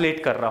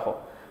ट्रांसलेट कर रहा हो,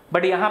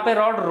 बट यहां पे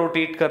रॉड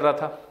रोटेट कर रहा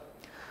था।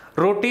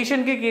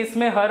 रोटेशन के केस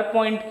में हर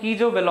पॉइंट की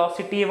जो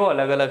वेलोसिटी है वो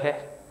अलग अलग है,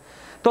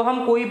 तो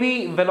हम कोई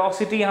भी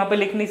वेलोसिटी यहाँ पे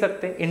लिख नहीं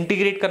सकते,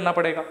 इंटीग्रेट करना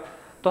पड़ेगा।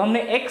 तो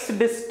हमने x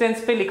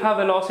डिस्टेंस पे लिखा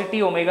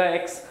वेलोसिटी ओमेगा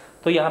x,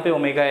 तो यहाँ पे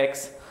ओमेगा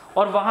x,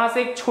 और वहां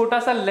से एक छोटा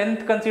सा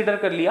लेंथ कंसीडर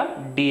कर लिया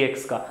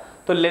dx का,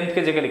 तो लेंथ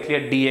की जगह लिख लिया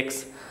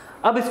dx।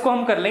 अब इसको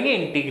हम कर लेंगे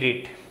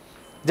इंटीग्रेट।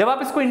 जब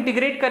आप इसको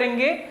इंटीग्रेट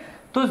करेंगे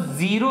तो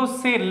 0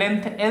 से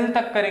लेंथ l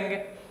तक करेंगे,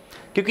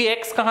 क्योंकि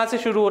x कहां से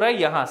शुरू हो रहा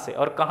है, यहां से,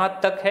 और कहां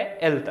तक है,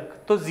 l तक,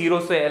 तो 0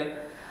 से l।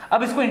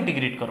 अब इसको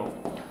इंटीग्रेट करो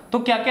तो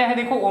क्या क्या है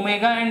देखो,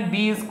 omega and b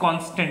is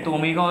constant, तो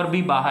ओमेगा और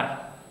b बाहर,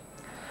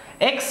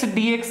 x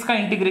dx का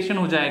इंटीग्रेशन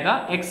हो जाएगा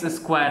x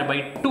स्क्वायर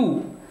बाई 2,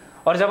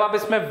 और जब आप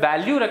इसमें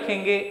वैल्यू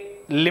रखेंगे,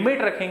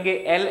 लिमिट रखेंगे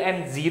l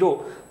एंड 0,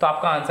 तो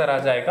आपका आंसर आ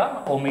जाएगा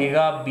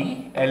omega b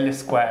l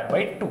square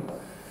by 2।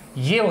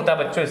 ये होता है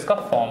बच्चों इसका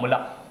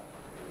फॉर्मूला,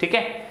 ठीक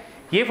है।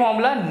 ये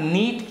फॉर्मूला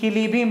नीट के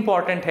लिए भी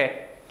इंपॉर्टेंट है।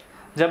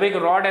 जब एक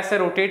रॉड ऐसे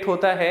रोटेट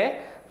होता है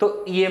तो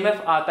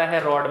ईएमएफ आता है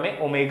रॉड में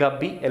omega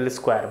B L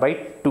square by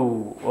 2,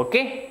 okay.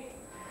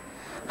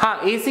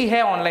 हाँ, एसी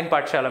है ऑनलाइन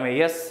पाठशाला में,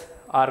 यस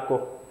आर को,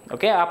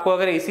 ओके। आपको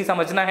अगर एसी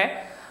समझना है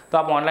तो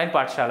आप ऑनलाइन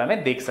पाठशाला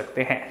में देख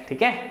सकते हैं,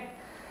 ठीक है।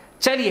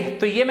 चलिए,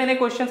 तो ये मैंने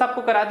क्वेश्चंस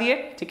आपको करा दिए,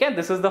 ठीक है।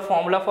 This is the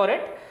formula for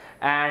it,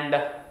 and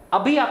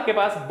अभी आपके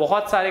पास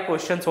बहुत सारे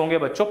क्वेश्चंस होंगे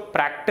बच्चों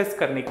प्रैक्टिस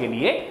करने के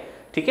लिए,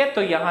 ठीक है।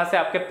 तो यहां से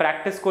आपके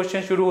प्रैक्टिस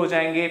क्वेश्चन शुरू हो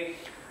जाएंगे।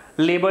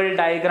 लेबल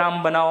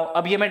डायग्राम बनाओ।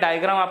 अब ये मैं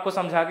डायग्राम आपको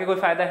समझा के कोई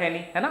फायदा है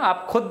नहीं, है ना,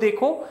 आप खुद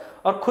देखो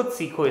और खुद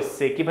सीखो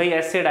इससे कि भाई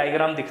ऐसे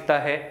डायग्राम दिखता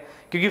है,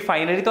 क्योंकि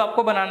फाइनली तो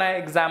आपको बनाना है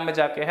एग्जाम में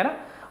जाके, है ना।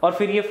 और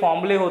फिर ये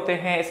फॉर्मूले होते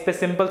हैं, इस पे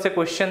सिंपल से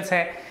क्वेश्चंस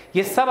हैं,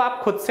 ये सब आप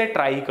खुद से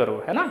ट्राई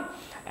करो, है ना,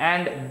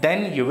 and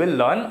then you will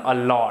learn a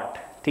lot,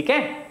 ठीक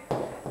है।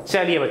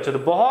 चलिए बच्चों, तो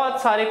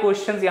बहुत सारे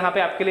क्वेश्चंस यहाँ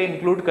पे आपके लिए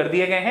इंक्लूड कर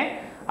दिए गए हैं।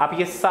 आप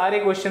ये सारे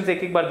क्वेश्चंस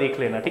एक एक बार देख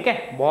लेना, ठीक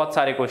है। बहुत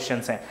सारे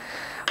क्वेश्चंस हैं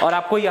और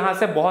आपको यहाँ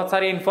से बहुत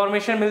सारी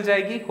इंफॉर्मेशन मिल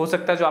जाएगी। हो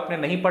सकता है जो आपने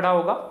नहीं पढ़ा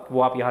होगा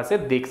वो आप यहाँ से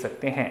देख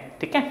सकते हैं,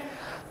 ठीक है।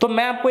 तो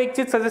मैं आपको एक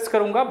चीज सजेस्ट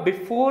करूंगा,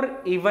 before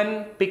even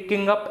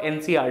picking up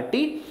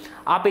NCERT,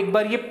 आप एक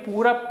बार ये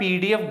पूरा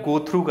पीडीएफ गो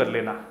थ्रू कर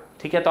लेना,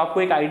 ठीक है। तो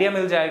आपको एक आइडिया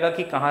मिल जाएगा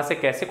कि कहाँ से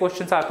कैसे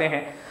क्वेश्चंस आते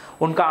हैं,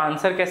 उनका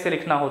आंसर कैसे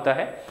लिखना होता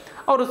है,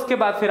 और उसके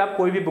बाद फिर आप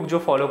कोई भी बुक जो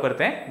फॉलो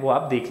करते हैं वो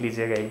आप देख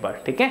लीजिएगा एक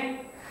बार, ठीक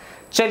है।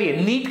 चलिए,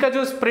 नीट का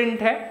जो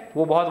स्प्रिंट है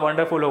वो बहुत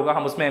वंडरफुल होगा।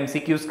 हम उसमें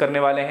एमसीक्यूज करने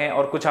वाले हैं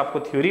और कुछ आपको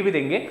थ्योरी भी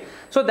देंगे,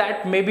 so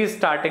that may be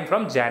starting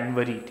from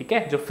January, ठीक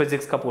है, जो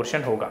फिजिक्स का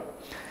पोर्शन होगा।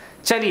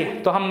 चलिए,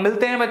 तो हम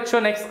मिलते हैं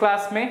बच्चों नेक्स्ट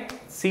क्लास में।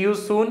 सी you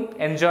soon,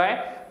 enjoy,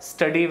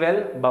 study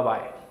well, bye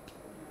bye.